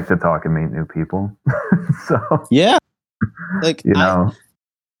 I just like to talk and meet new people. So yeah, like,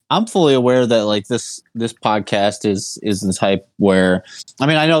 I'm fully aware that like this podcast is the type where, I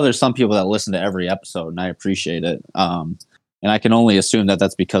mean, I know there's some people that listen to every episode and I appreciate it. And I can only assume that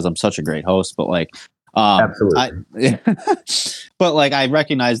that's because I'm such a great host, but like, absolutely. But like, I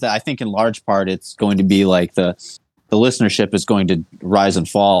recognize that I think in large part, it's going to be like the listenership is going to rise and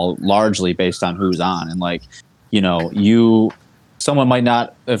fall largely based on who's on. And like, someone might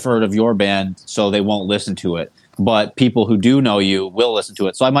not have heard of your band, so they won't listen to it. But people who do know you will listen to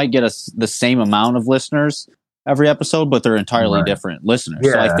it. So I might get the same amount of listeners every episode, but they're entirely different listeners.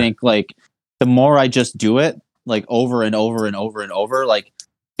 Yeah. So I think like the more I just do it like over and over and over and over, like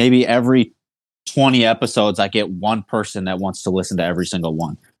maybe every 20 episodes, I get one person that wants to listen to every single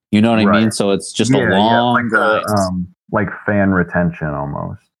one. You know what I mean? So it's just a long like fan retention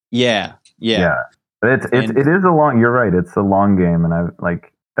almost. Yeah. It is a long. You're right. It's a long game, and I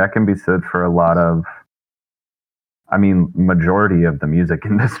like that can be said for a lot of. I mean, majority of the music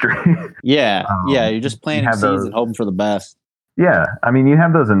industry. Yeah. You're just planting seeds and hoping for the best. Yeah. I mean, you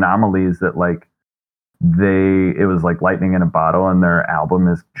have those anomalies that like it was like lightning in a bottle and their album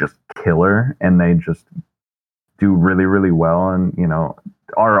is just killer and they just do really, really well and,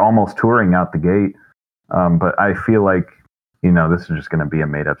 are almost touring out the gate. But I feel like, this is just going to be a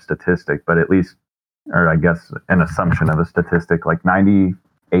made up statistic, but at least, or I guess an assumption of a statistic, like 98%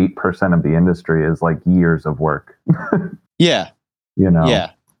 of the industry is like years of work. Yeah.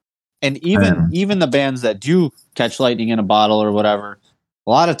 Yeah. And even the bands that do catch lightning in a bottle or whatever, a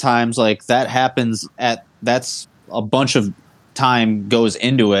lot of times like that happens that's a bunch of time goes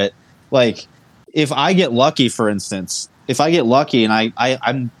into it. Like if I get lucky, for instance, and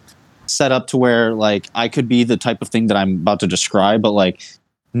I'm set up to where like I could be the type of thing that I'm about to describe, but like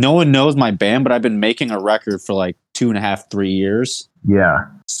no one knows my band, but I've been making a record for like 2.5, 3 years. Yeah.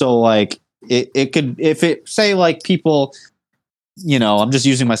 So like it could, if it say like people, I'm just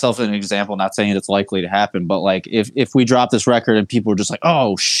using myself as an example, not saying it's likely to happen, but like if we drop this record and people are just like,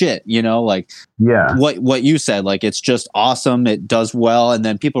 oh shit, like what you said, like it's just awesome, it does well, and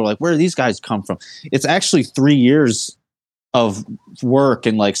then people are like, where do these guys come from? It's actually 3 years of work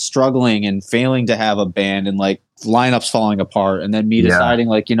and like struggling and failing to have a band and like lineups falling apart, and then me deciding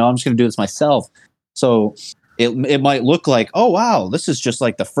like, I'm just gonna do this myself. So it might look like, oh wow, this is just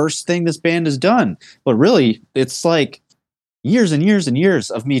like the first thing this band has done, but really it's like years and years and years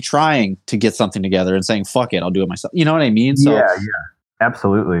of me trying to get something together and saying, fuck it, I'll do it myself. You know what I mean? So, yeah,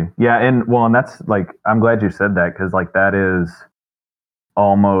 absolutely. Yeah. And that's like, I'm glad you said that, because like that is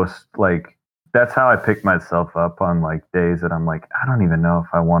almost like, that's how I pick myself up on like days that I'm like, I don't even know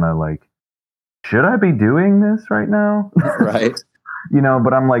if I want to, like, should I be doing this right now? Right.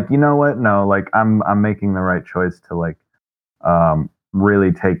 But I'm like, you know what? No, like I'm making the right choice to like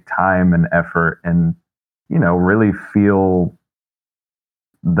really take time and effort and, really feel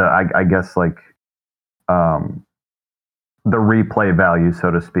I guess like the replay value,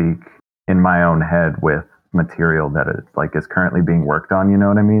 so to speak, in my own head with material that is currently being worked on. You know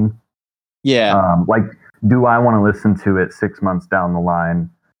what I mean? Yeah. Like, do I want to listen to it 6 months down the line?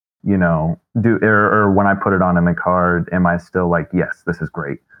 Or when I put it on in the car, am I still like, yes, this is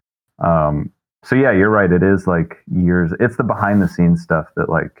great? So yeah, you're right. It is like years. It's the behind the scenes stuff that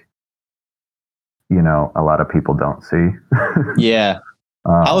like, a lot of people don't see. Yeah.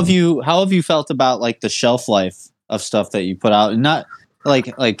 How have you felt about like the shelf life of stuff that you put out, and not like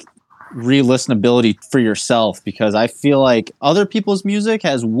re-listenability for yourself? Because I feel like other people's music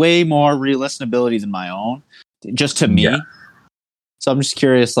has way more re-listenability than my own, just to me. Yeah. So I'm just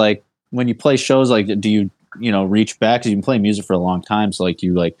curious, like when you play shows, like do you reach back? Because you've been playing music for a long time, so like do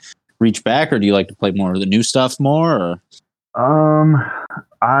you like reach back, or do you like to play more of the new stuff more? Or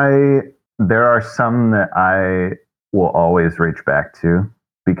there are some that I will always reach back to,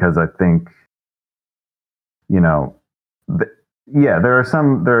 because I think there are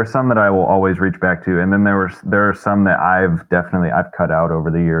some that I will always reach back to, and then there are some that I've cut out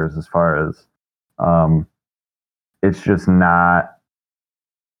over the years, as far as it's just not,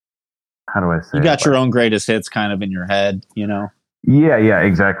 how do I say you got your own greatest hits kind of in your head, Yeah,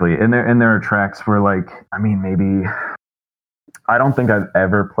 exactly. And there are tracks where, like, I mean, maybe I don't think I've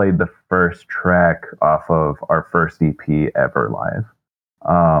ever played the first track off of our first EP ever live.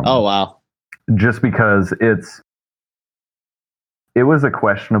 Oh wow. Just because it was a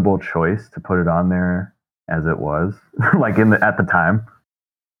questionable choice to put it on there as it was, like at the time.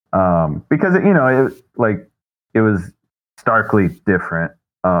 Because it was starkly different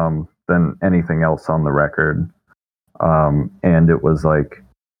than anything else on the record. And it was like,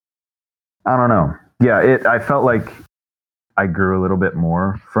 I don't know. Yeah, I felt like I grew a little bit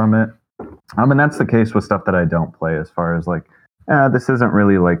more from it. And that's the case with stuff that I don't play, as far as like, this isn't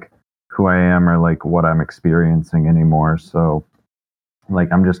really like who I am or like what I'm experiencing anymore. So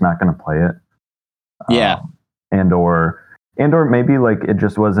like, I'm just not going to play it. Yeah. And or maybe like it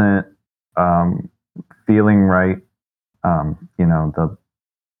just wasn't feeling right. The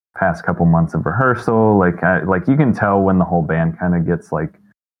past couple months of rehearsal, like you can tell when the whole band kind of gets like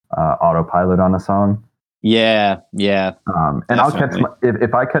autopilot on a song. Yeah. And definitely.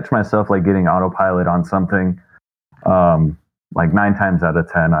 If I catch myself like getting autopilot on something, like 9 times out of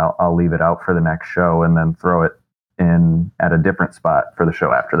 10, I'll leave it out for the next show and then throw it in at a different spot for the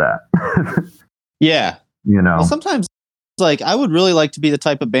show after that. Yeah. Well, sometimes like I would really like to be the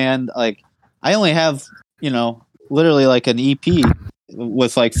type of band, like I only have, literally like an EP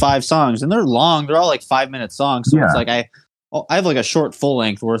with like 5 songs, and they're long. They're all like 5-minute songs. So It's like I have like a short full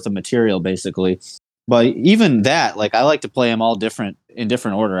length worth of material basically. But even that, like I like to play them all in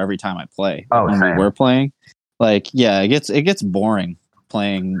different order every time I play. Oh, when we're playing, like, yeah, it gets boring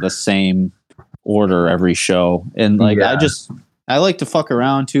playing the same order every show. And like, I like to fuck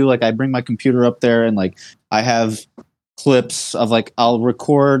around too. Like I bring my computer up there and like, I have clips of like, I'll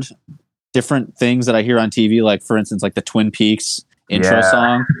record different things that I hear on TV. Like for instance, like the Twin Peaks intro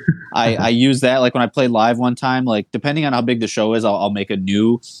song. I use that. Like when I played live one time, like depending on how big the show is, I'll make a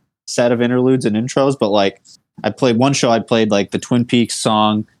new set of interludes and intros. But like I played like the Twin Peaks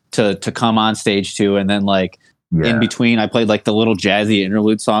song to come on stage to, and then like in between I played like the little jazzy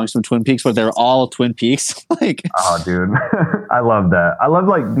interlude songs from Twin Peaks, but they're all Twin Peaks. Like, oh dude, I love that. I love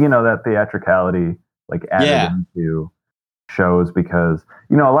like that theatricality like added into shows, because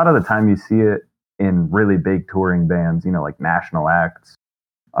a lot of the time you see it in really big touring bands, like national acts.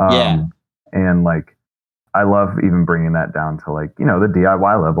 And like I love even bringing that down to like, the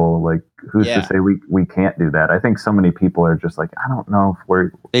DIY level. Like, who's to say we can't do that? I think so many people are just like, I don't know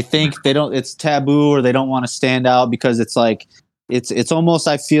if they think it's taboo, or they don't want to stand out, because it's like, it's almost,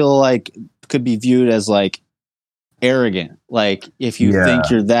 I feel like could be viewed as like arrogant. Like if you think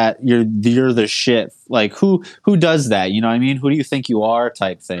you're the shit, like who does that? You know what I mean? Who do you think you are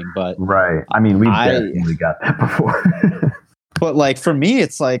type thing? But right. I mean, we definitely got that before. But like for me,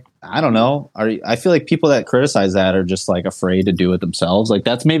 it's like, I don't know. I feel like people that criticize that are just like afraid to do it themselves. Like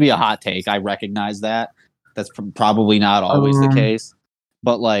that's maybe a hot take. I recognize that. That's probably not always the case.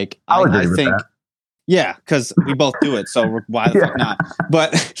 But like I think Yeah, because we both do it, so why the fuck not?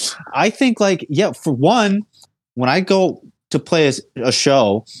 But I think, like, yeah, for one, when I go to play a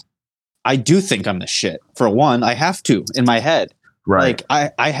show, I do think I'm the shit. For one, I have to in my head. Right.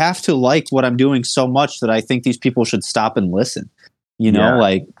 Like, I have to like what I'm doing so much that I think these people should stop and listen. You know,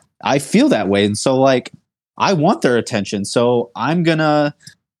 like, I feel that way. And so, like, I want their attention. So I'm going to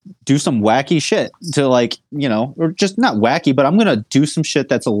do some wacky shit to, like, you know, or just not wacky, but I'm going to do some shit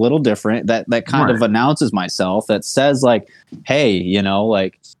that's a little different, that kind of announces myself, that says, like, hey, you know,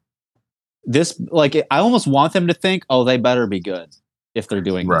 like, this, like, I almost want them to think, oh, they better be good if they're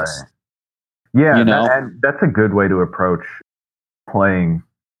doing this. Yeah, you know? And that's a good way to approach playing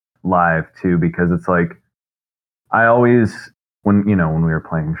live too, because it's like, I always, when we were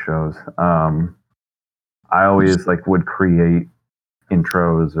playing shows, I always like would create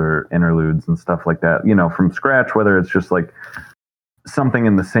intros or interludes and stuff like that, you know, from scratch, whether it's just like something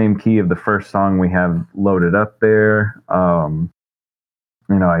in the same key of the first song we have loaded up there.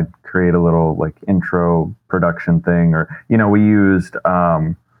 You know, I'd create a little like intro production thing, or, you know, we used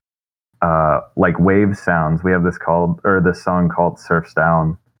like wave sounds. We have this song called Surfs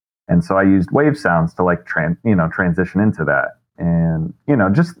Down. And so I used wave sounds to like transition into that. And, you know,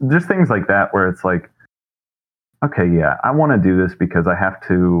 just things like that where it's like, okay, yeah, I want to do this because I have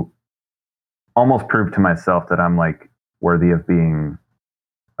to almost prove to myself that I'm like worthy of being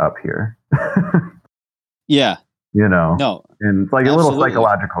up here. Yeah. You know? No. And like absolutely. A little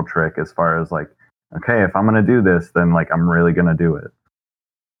psychological trick as far as like, okay, if I'm going to do this, then like I'm really going to do it.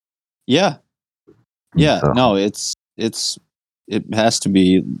 Yeah. Yeah. So. No, it has to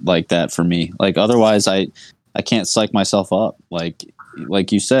be like that for me. Like, otherwise I can't psych myself up, like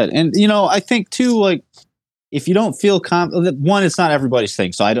you said. And, you know, I think too, like, if you don't feel one, it's not everybody's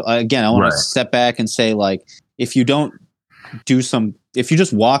thing. So I want to step back and say, like, if you don't if you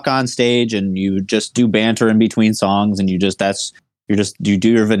just walk on stage and you just do banter in between songs and you do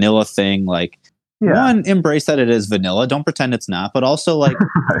your vanilla thing, like, one, embrace that it is vanilla. Don't pretend it's not, but also, like,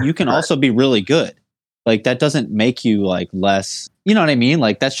 you can also be really good. Like, that doesn't make you like less, you know what I mean?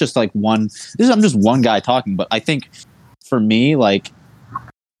 Like, that's just like I'm just one guy talking, but I think for me, like,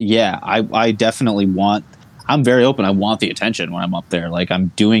 yeah, I definitely I'm very open. I want the attention when I'm up there. Like, I'm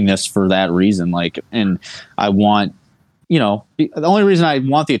doing this for that reason. Like, and I want, you know, the only reason I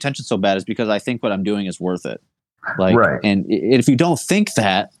want the attention so bad is because I think what I'm doing is worth it. Like, and if you don't think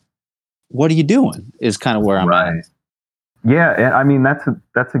that, what are you doing? Is kind of where I'm at. Yeah. And I mean, that's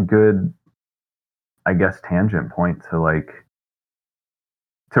a good, I guess, tangent point to like,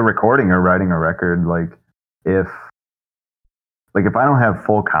 to recording or writing a record. Like, if I don't have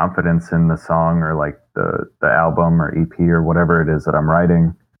full confidence in the song or like the album or EP or whatever it is that I'm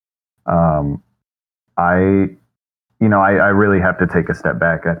writing, I really have to take a step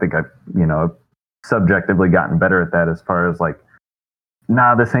back. I think I've, you know, subjectively gotten better at that as far as like,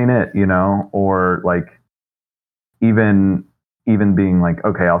 nah, this ain't it, you know, or like even being like,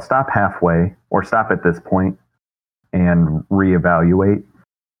 okay, I'll stop halfway or stop at this point and reevaluate.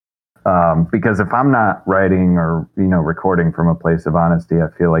 Because if I'm not writing or, you know, recording from a place of honesty, I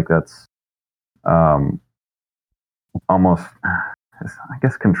feel like that's almost, I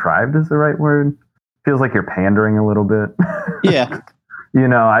guess, contrived is the right word. Feels like you're pandering a little bit. Yeah. You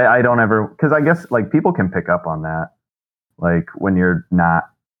know, I don't ever, because I guess like people can pick up on that. Like, when you're not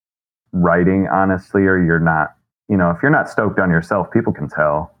writing honestly, or you're not, you know, if you're not stoked on yourself, people can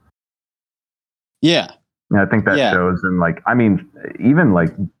tell. Yeah. And I think that shows in, like, I mean, even like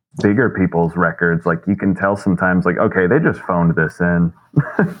bigger people's records, like, you can tell sometimes, like, okay, they just phoned this in.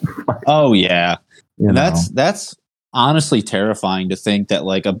 Oh yeah. And that's honestly terrifying to think that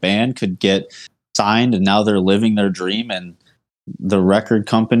like a band could get signed and now they're living their dream and the record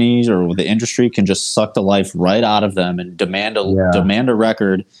companies or the industry can just suck the life right out of them and demand a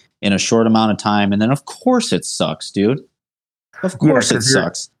record in a short amount of time. And then of course it sucks, dude. Of course it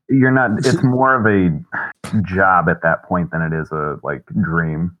sucks. You're not, it's more of a job at that point than it is a like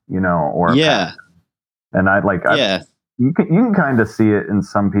dream, you know, or and you can kind of see it in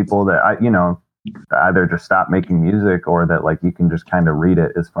some people that either just stop making music or that like you can just kind of read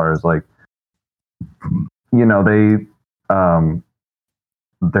it as far as like, you know,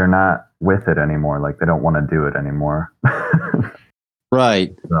 they're not with it anymore. Like, they don't want to do it anymore.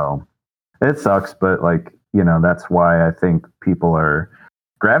 Right. So it sucks, but like, you know, that's why I think people are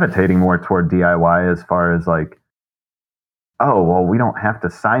gravitating more toward DIY as far as like, oh, well, we don't have to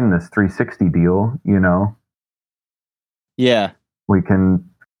sign this 360 deal, you know? Yeah. We can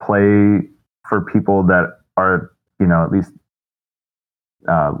play for people that are, you know, at least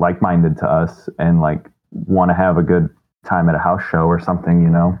like-minded to us and like want to have a good time at a house show or something, you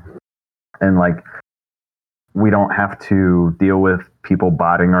know? And like, we don't have to deal with people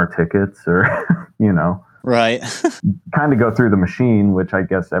botting our tickets or, right. kind of go through the machine, which I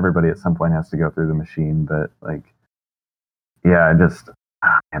guess everybody at some point has to go through the machine. But like, yeah,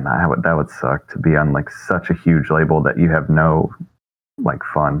 and that would suck to be on like such a huge label that you have no like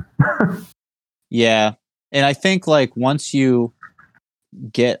fun. Yeah. And I think like once you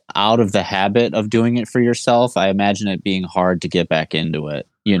get out of the habit of doing it for yourself, I imagine it being hard to get back into it,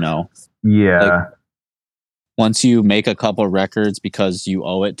 Yeah. Like, once you make a couple records because you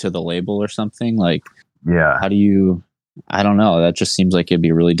owe it to the label or something, like, yeah. How do you, I don't know. That just seems like it'd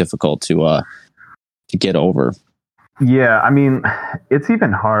be really difficult to get over. Yeah. I mean, it's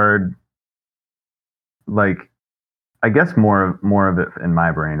even hard. Like, I guess more of it in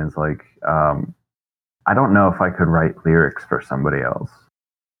my brain is like, I don't know if I could write lyrics for somebody else.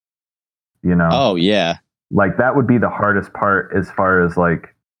 Oh yeah. Like that would be the hardest part as far as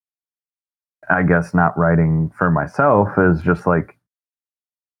like, I guess not writing for myself is just like,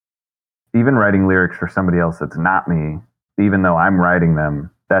 even writing lyrics for somebody else that's not me, even though I'm writing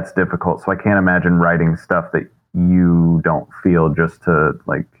them, that's difficult. So I can't imagine writing stuff that you don't feel just to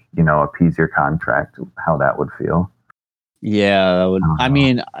like, appease your contract, how that would feel. Yeah, that would. I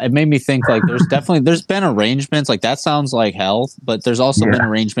mean, it made me think like there's been arrangements like that sounds like hell, but there's also been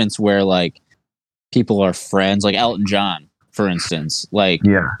arrangements where like people are friends, like Elton John, for instance. Like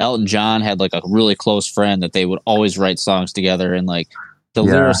Elton John had like a really close friend that they would always write songs together, and like the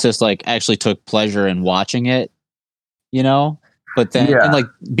lyricist like actually took pleasure in watching it, But then and like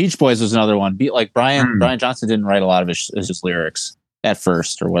Beach Boys was another one. Like Brian Johnson didn't write a lot of his lyrics at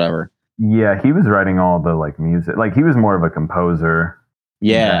first or whatever. Yeah, he was writing all the like music. Like he was more of a composer.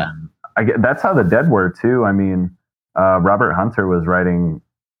 Yeah, that's how the Dead were too. I mean, Robert Hunter was writing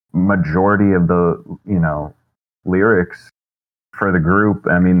majority of the lyrics for the group.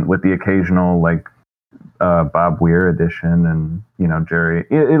 I mean, with the occasional like Bob Weir edition and Jerry.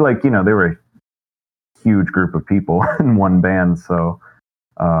 They were a huge group of people in one band. So,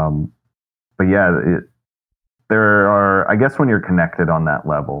 but yeah, there are. I guess when you're connected on that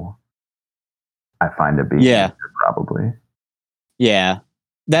level, I find it being easier, probably. Yeah,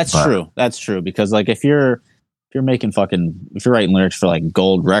 that's true. That's true because like if you're writing lyrics for like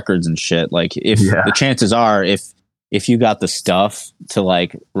Gold Records and shit, like the chances are if you got the stuff to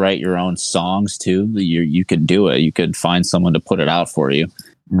like write your own songs too, you could do it. You could find someone to put it out for you,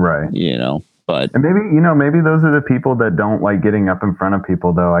 right? But and maybe those are the people that don't like getting up in front of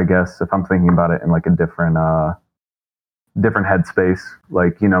people. Though I guess if I'm thinking about it in like a different headspace,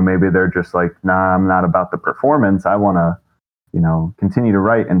 like maybe they're just like, nah, I'm not about the performance. I want to continue to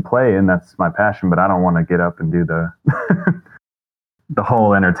write and play, and that's my passion. But I don't want to get up and do the the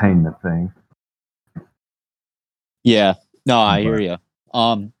whole entertainment thing. Yeah, no, I hear you.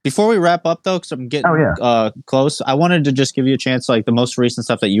 Before we wrap up though, because I'm getting close, I wanted to just give you a chance, like the most recent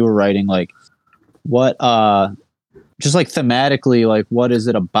stuff that you were writing, like what just like thematically, like what is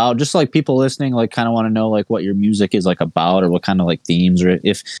it about? Just like people listening, like kind of want to know like what your music is like about, or what kind of like themes, or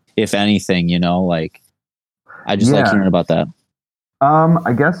if anything, like I just like hearing about that.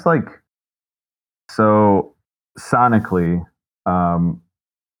 I guess like so sonically,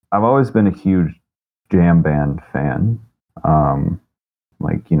 I've always been a huge jam band fan.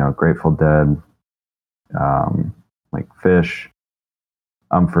 Like Grateful Dead, like Fish,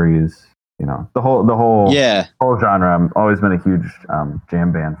 Humphreys, the whole genre. I've always been a huge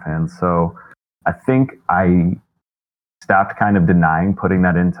jam band fan. So I think I stopped kind of denying putting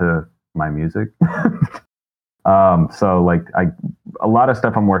that into my music. So like a lot of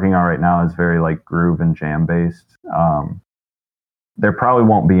stuff I'm working on right now is very like groove and jam based. There probably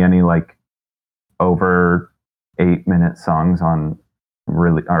won't be any like over 8-minute songs on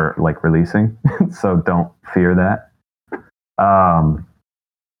releasing. So don't fear that.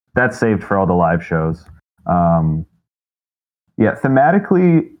 That's saved for all the live shows.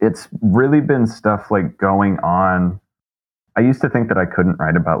 Thematically, it's really been stuff like going on. I used to think that I couldn't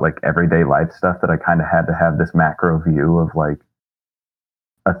write about like everyday life stuff, that I kind of had to have this macro view of like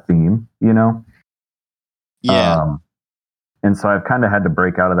a theme, Yeah. And so I've kind of had to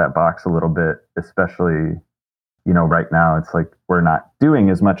break out of that box a little bit, especially, right now it's like we're not doing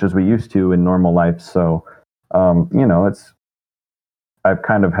as much as we used to in normal life. So, I've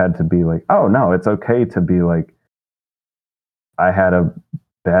kind of had to be like, oh no, it's okay to be like, I had a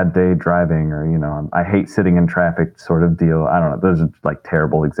bad day driving, or, I hate sitting in traffic sort of deal. I don't know. Those are like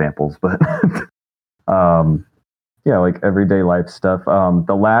terrible examples, but, like everyday life stuff.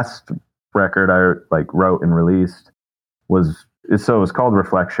 The last record I like wrote and released was called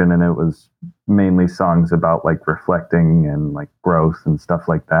Reflection, and it was mainly songs about like reflecting and like growth and stuff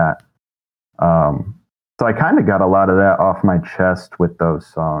like that. So I kind of got a lot of that off my chest with those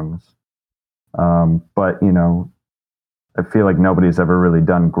songs. But, you know, I feel like nobody's ever really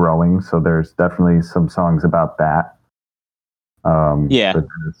done growing. So there's definitely some songs about that. Yeah.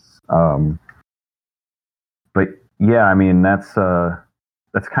 But yeah, I mean, that's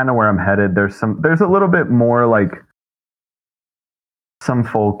kind of where I'm headed. There's a little bit more like some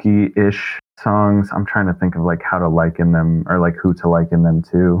folky-ish songs. I'm trying to think of like how to liken them or like who to liken them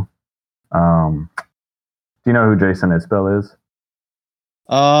to. Do you know who Jason Isbell is?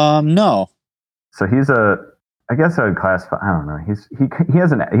 No. So he's I guess I would classify. I don't know. He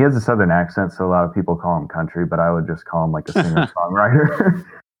has a southern accent, so a lot of people call him country, but I would just call him like a singer songwriter.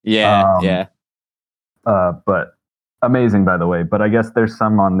 Yeah. But amazing, by the way. But I guess there's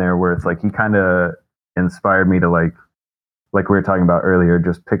some on there where it's like he kind of inspired me to like we were talking about earlier,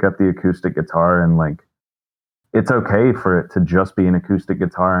 just pick up the acoustic guitar and like it's okay for it to just be an acoustic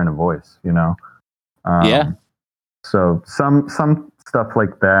guitar and a voice, you know. Yeah. So some stuff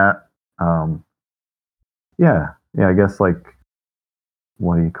like that. Yeah. I guess like,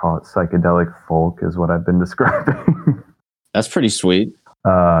 what do you call it? Psychedelic folk is what I've been describing. That's pretty sweet.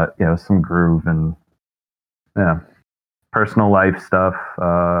 Some groove and personal life stuff.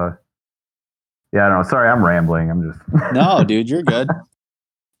 I don't know. Sorry, I'm rambling. I'm just No, dude, you're good.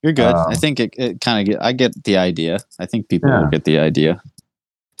 You're good. I think it kind of I get the idea. I think people will get the idea.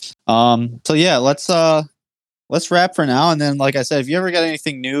 So yeah, let's wrap for now. And then, like I said, if you ever got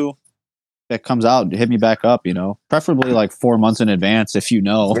anything new that comes out, hit me back up, you know, preferably like 4 months in advance if you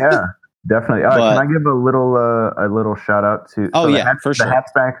know. Yeah, definitely. Can I give a little shout out to? For sure.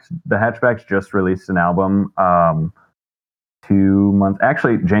 The Hatchbacks just released an album 2 months,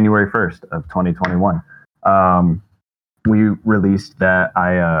 actually January 1st of 2021. We released that.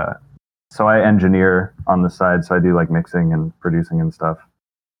 I engineer on the side, so I do like mixing and producing and stuff.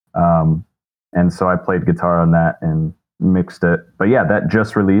 And so I played guitar on that and mixed it. But yeah, that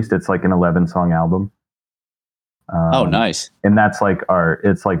just released. It's like an 11-song album. Oh, nice. And that's like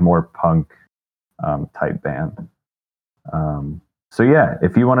it's like more punk type band. So yeah,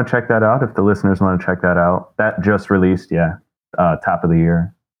 if you want to check that out, if the listeners want to check that out, that just released. Yeah. Top of the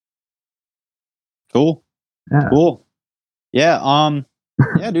year. Cool. Yeah. Cool. Yeah.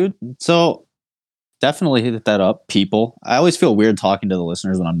 Yeah, dude. So definitely hit that up, people. I always feel weird talking to the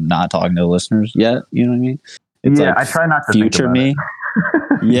listeners when I'm not talking to the listeners yet. You know what I mean? It's like I try not to future me.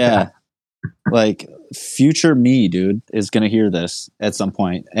 Yeah. Like future me, dude, is going to hear this at some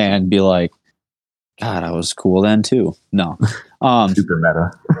point and be like, God, I was cool then too. No. Super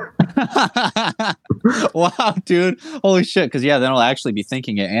meta. Wow, dude. Holy shit. Cause then I'll actually be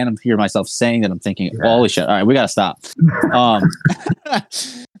thinking it and I'm hear myself saying that I'm thinking, holy shit. All right, we gotta stop.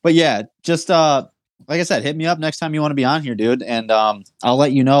 But yeah, just like I said, hit me up next time you want to be on here, dude. And I'll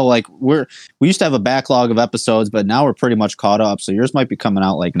let you know, like we used to have a backlog of episodes, but now we're pretty much caught up. So yours might be coming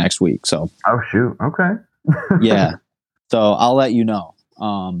out like next week. So oh shoot. Okay. Yeah. So I'll let you know.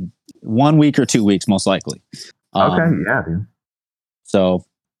 1 week or 2 weeks, most likely. Okay. Yeah, dude. So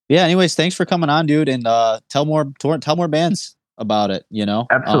yeah, anyways, thanks for coming on, dude. And tell more bands about it, you know?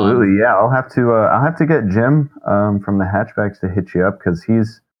 Absolutely. Yeah. I'll have to get Jim from the Hatchbacks to hit you up because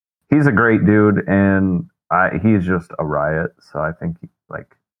he's a great dude and he's just a riot. So I think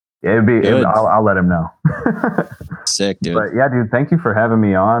I'll let him know. Sick, dude. But yeah, dude, thank you for having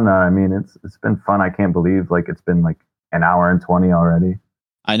me on. I mean, it's been fun. I can't believe like it's been like an hour and 20 already.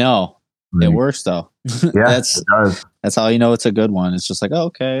 I know. It works though. Yeah, it does. That's how you know it's a good one. It's just like, oh,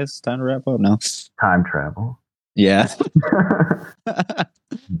 okay, it's time to wrap up now. Time travel. Yeah. But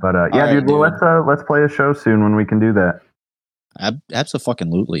yeah, right, dude. Well, let's play a show soon when we can do that.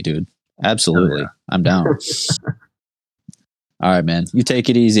 Absolutely, dude. Absolutely. Oh, yeah. I'm down. All right, man. You take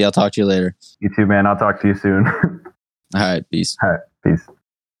it easy. I'll talk to you later. You too, man. I'll talk to you soon. All right. Peace. All right. Peace.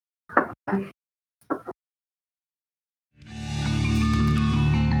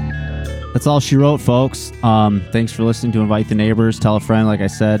 That's all she wrote, folks. Thanks for listening to Invite the Neighbors. Tell a friend, like I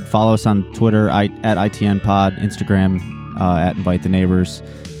said. Follow us on Twitter at ITNPod, Instagram at Invite the Neighbors.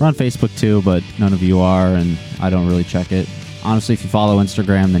 We're on Facebook too, but none of you are, and I don't really check it. Honestly, if you follow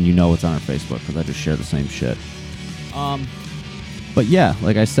Instagram, then you know what's on our Facebook because I just share the same shit. But yeah,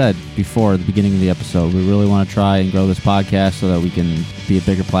 like I said before at the beginning of the episode, we really want to try and grow this podcast so that we can be a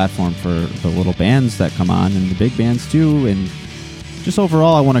bigger platform for the little bands that come on and the big bands too. And just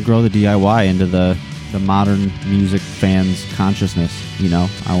overall, I want to grow the DIY into the modern music fans' consciousness. You know,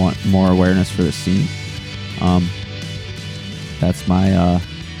 I want more awareness for this scene. That's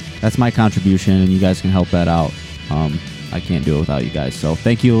my contribution, and you guys can help that out. I can't do it without you guys. So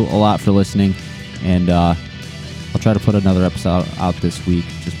thank you a lot for listening, and I'll try to put another episode out this week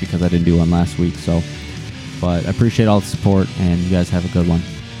just because I didn't do one last week. So But I appreciate all the support, and you guys have a good one.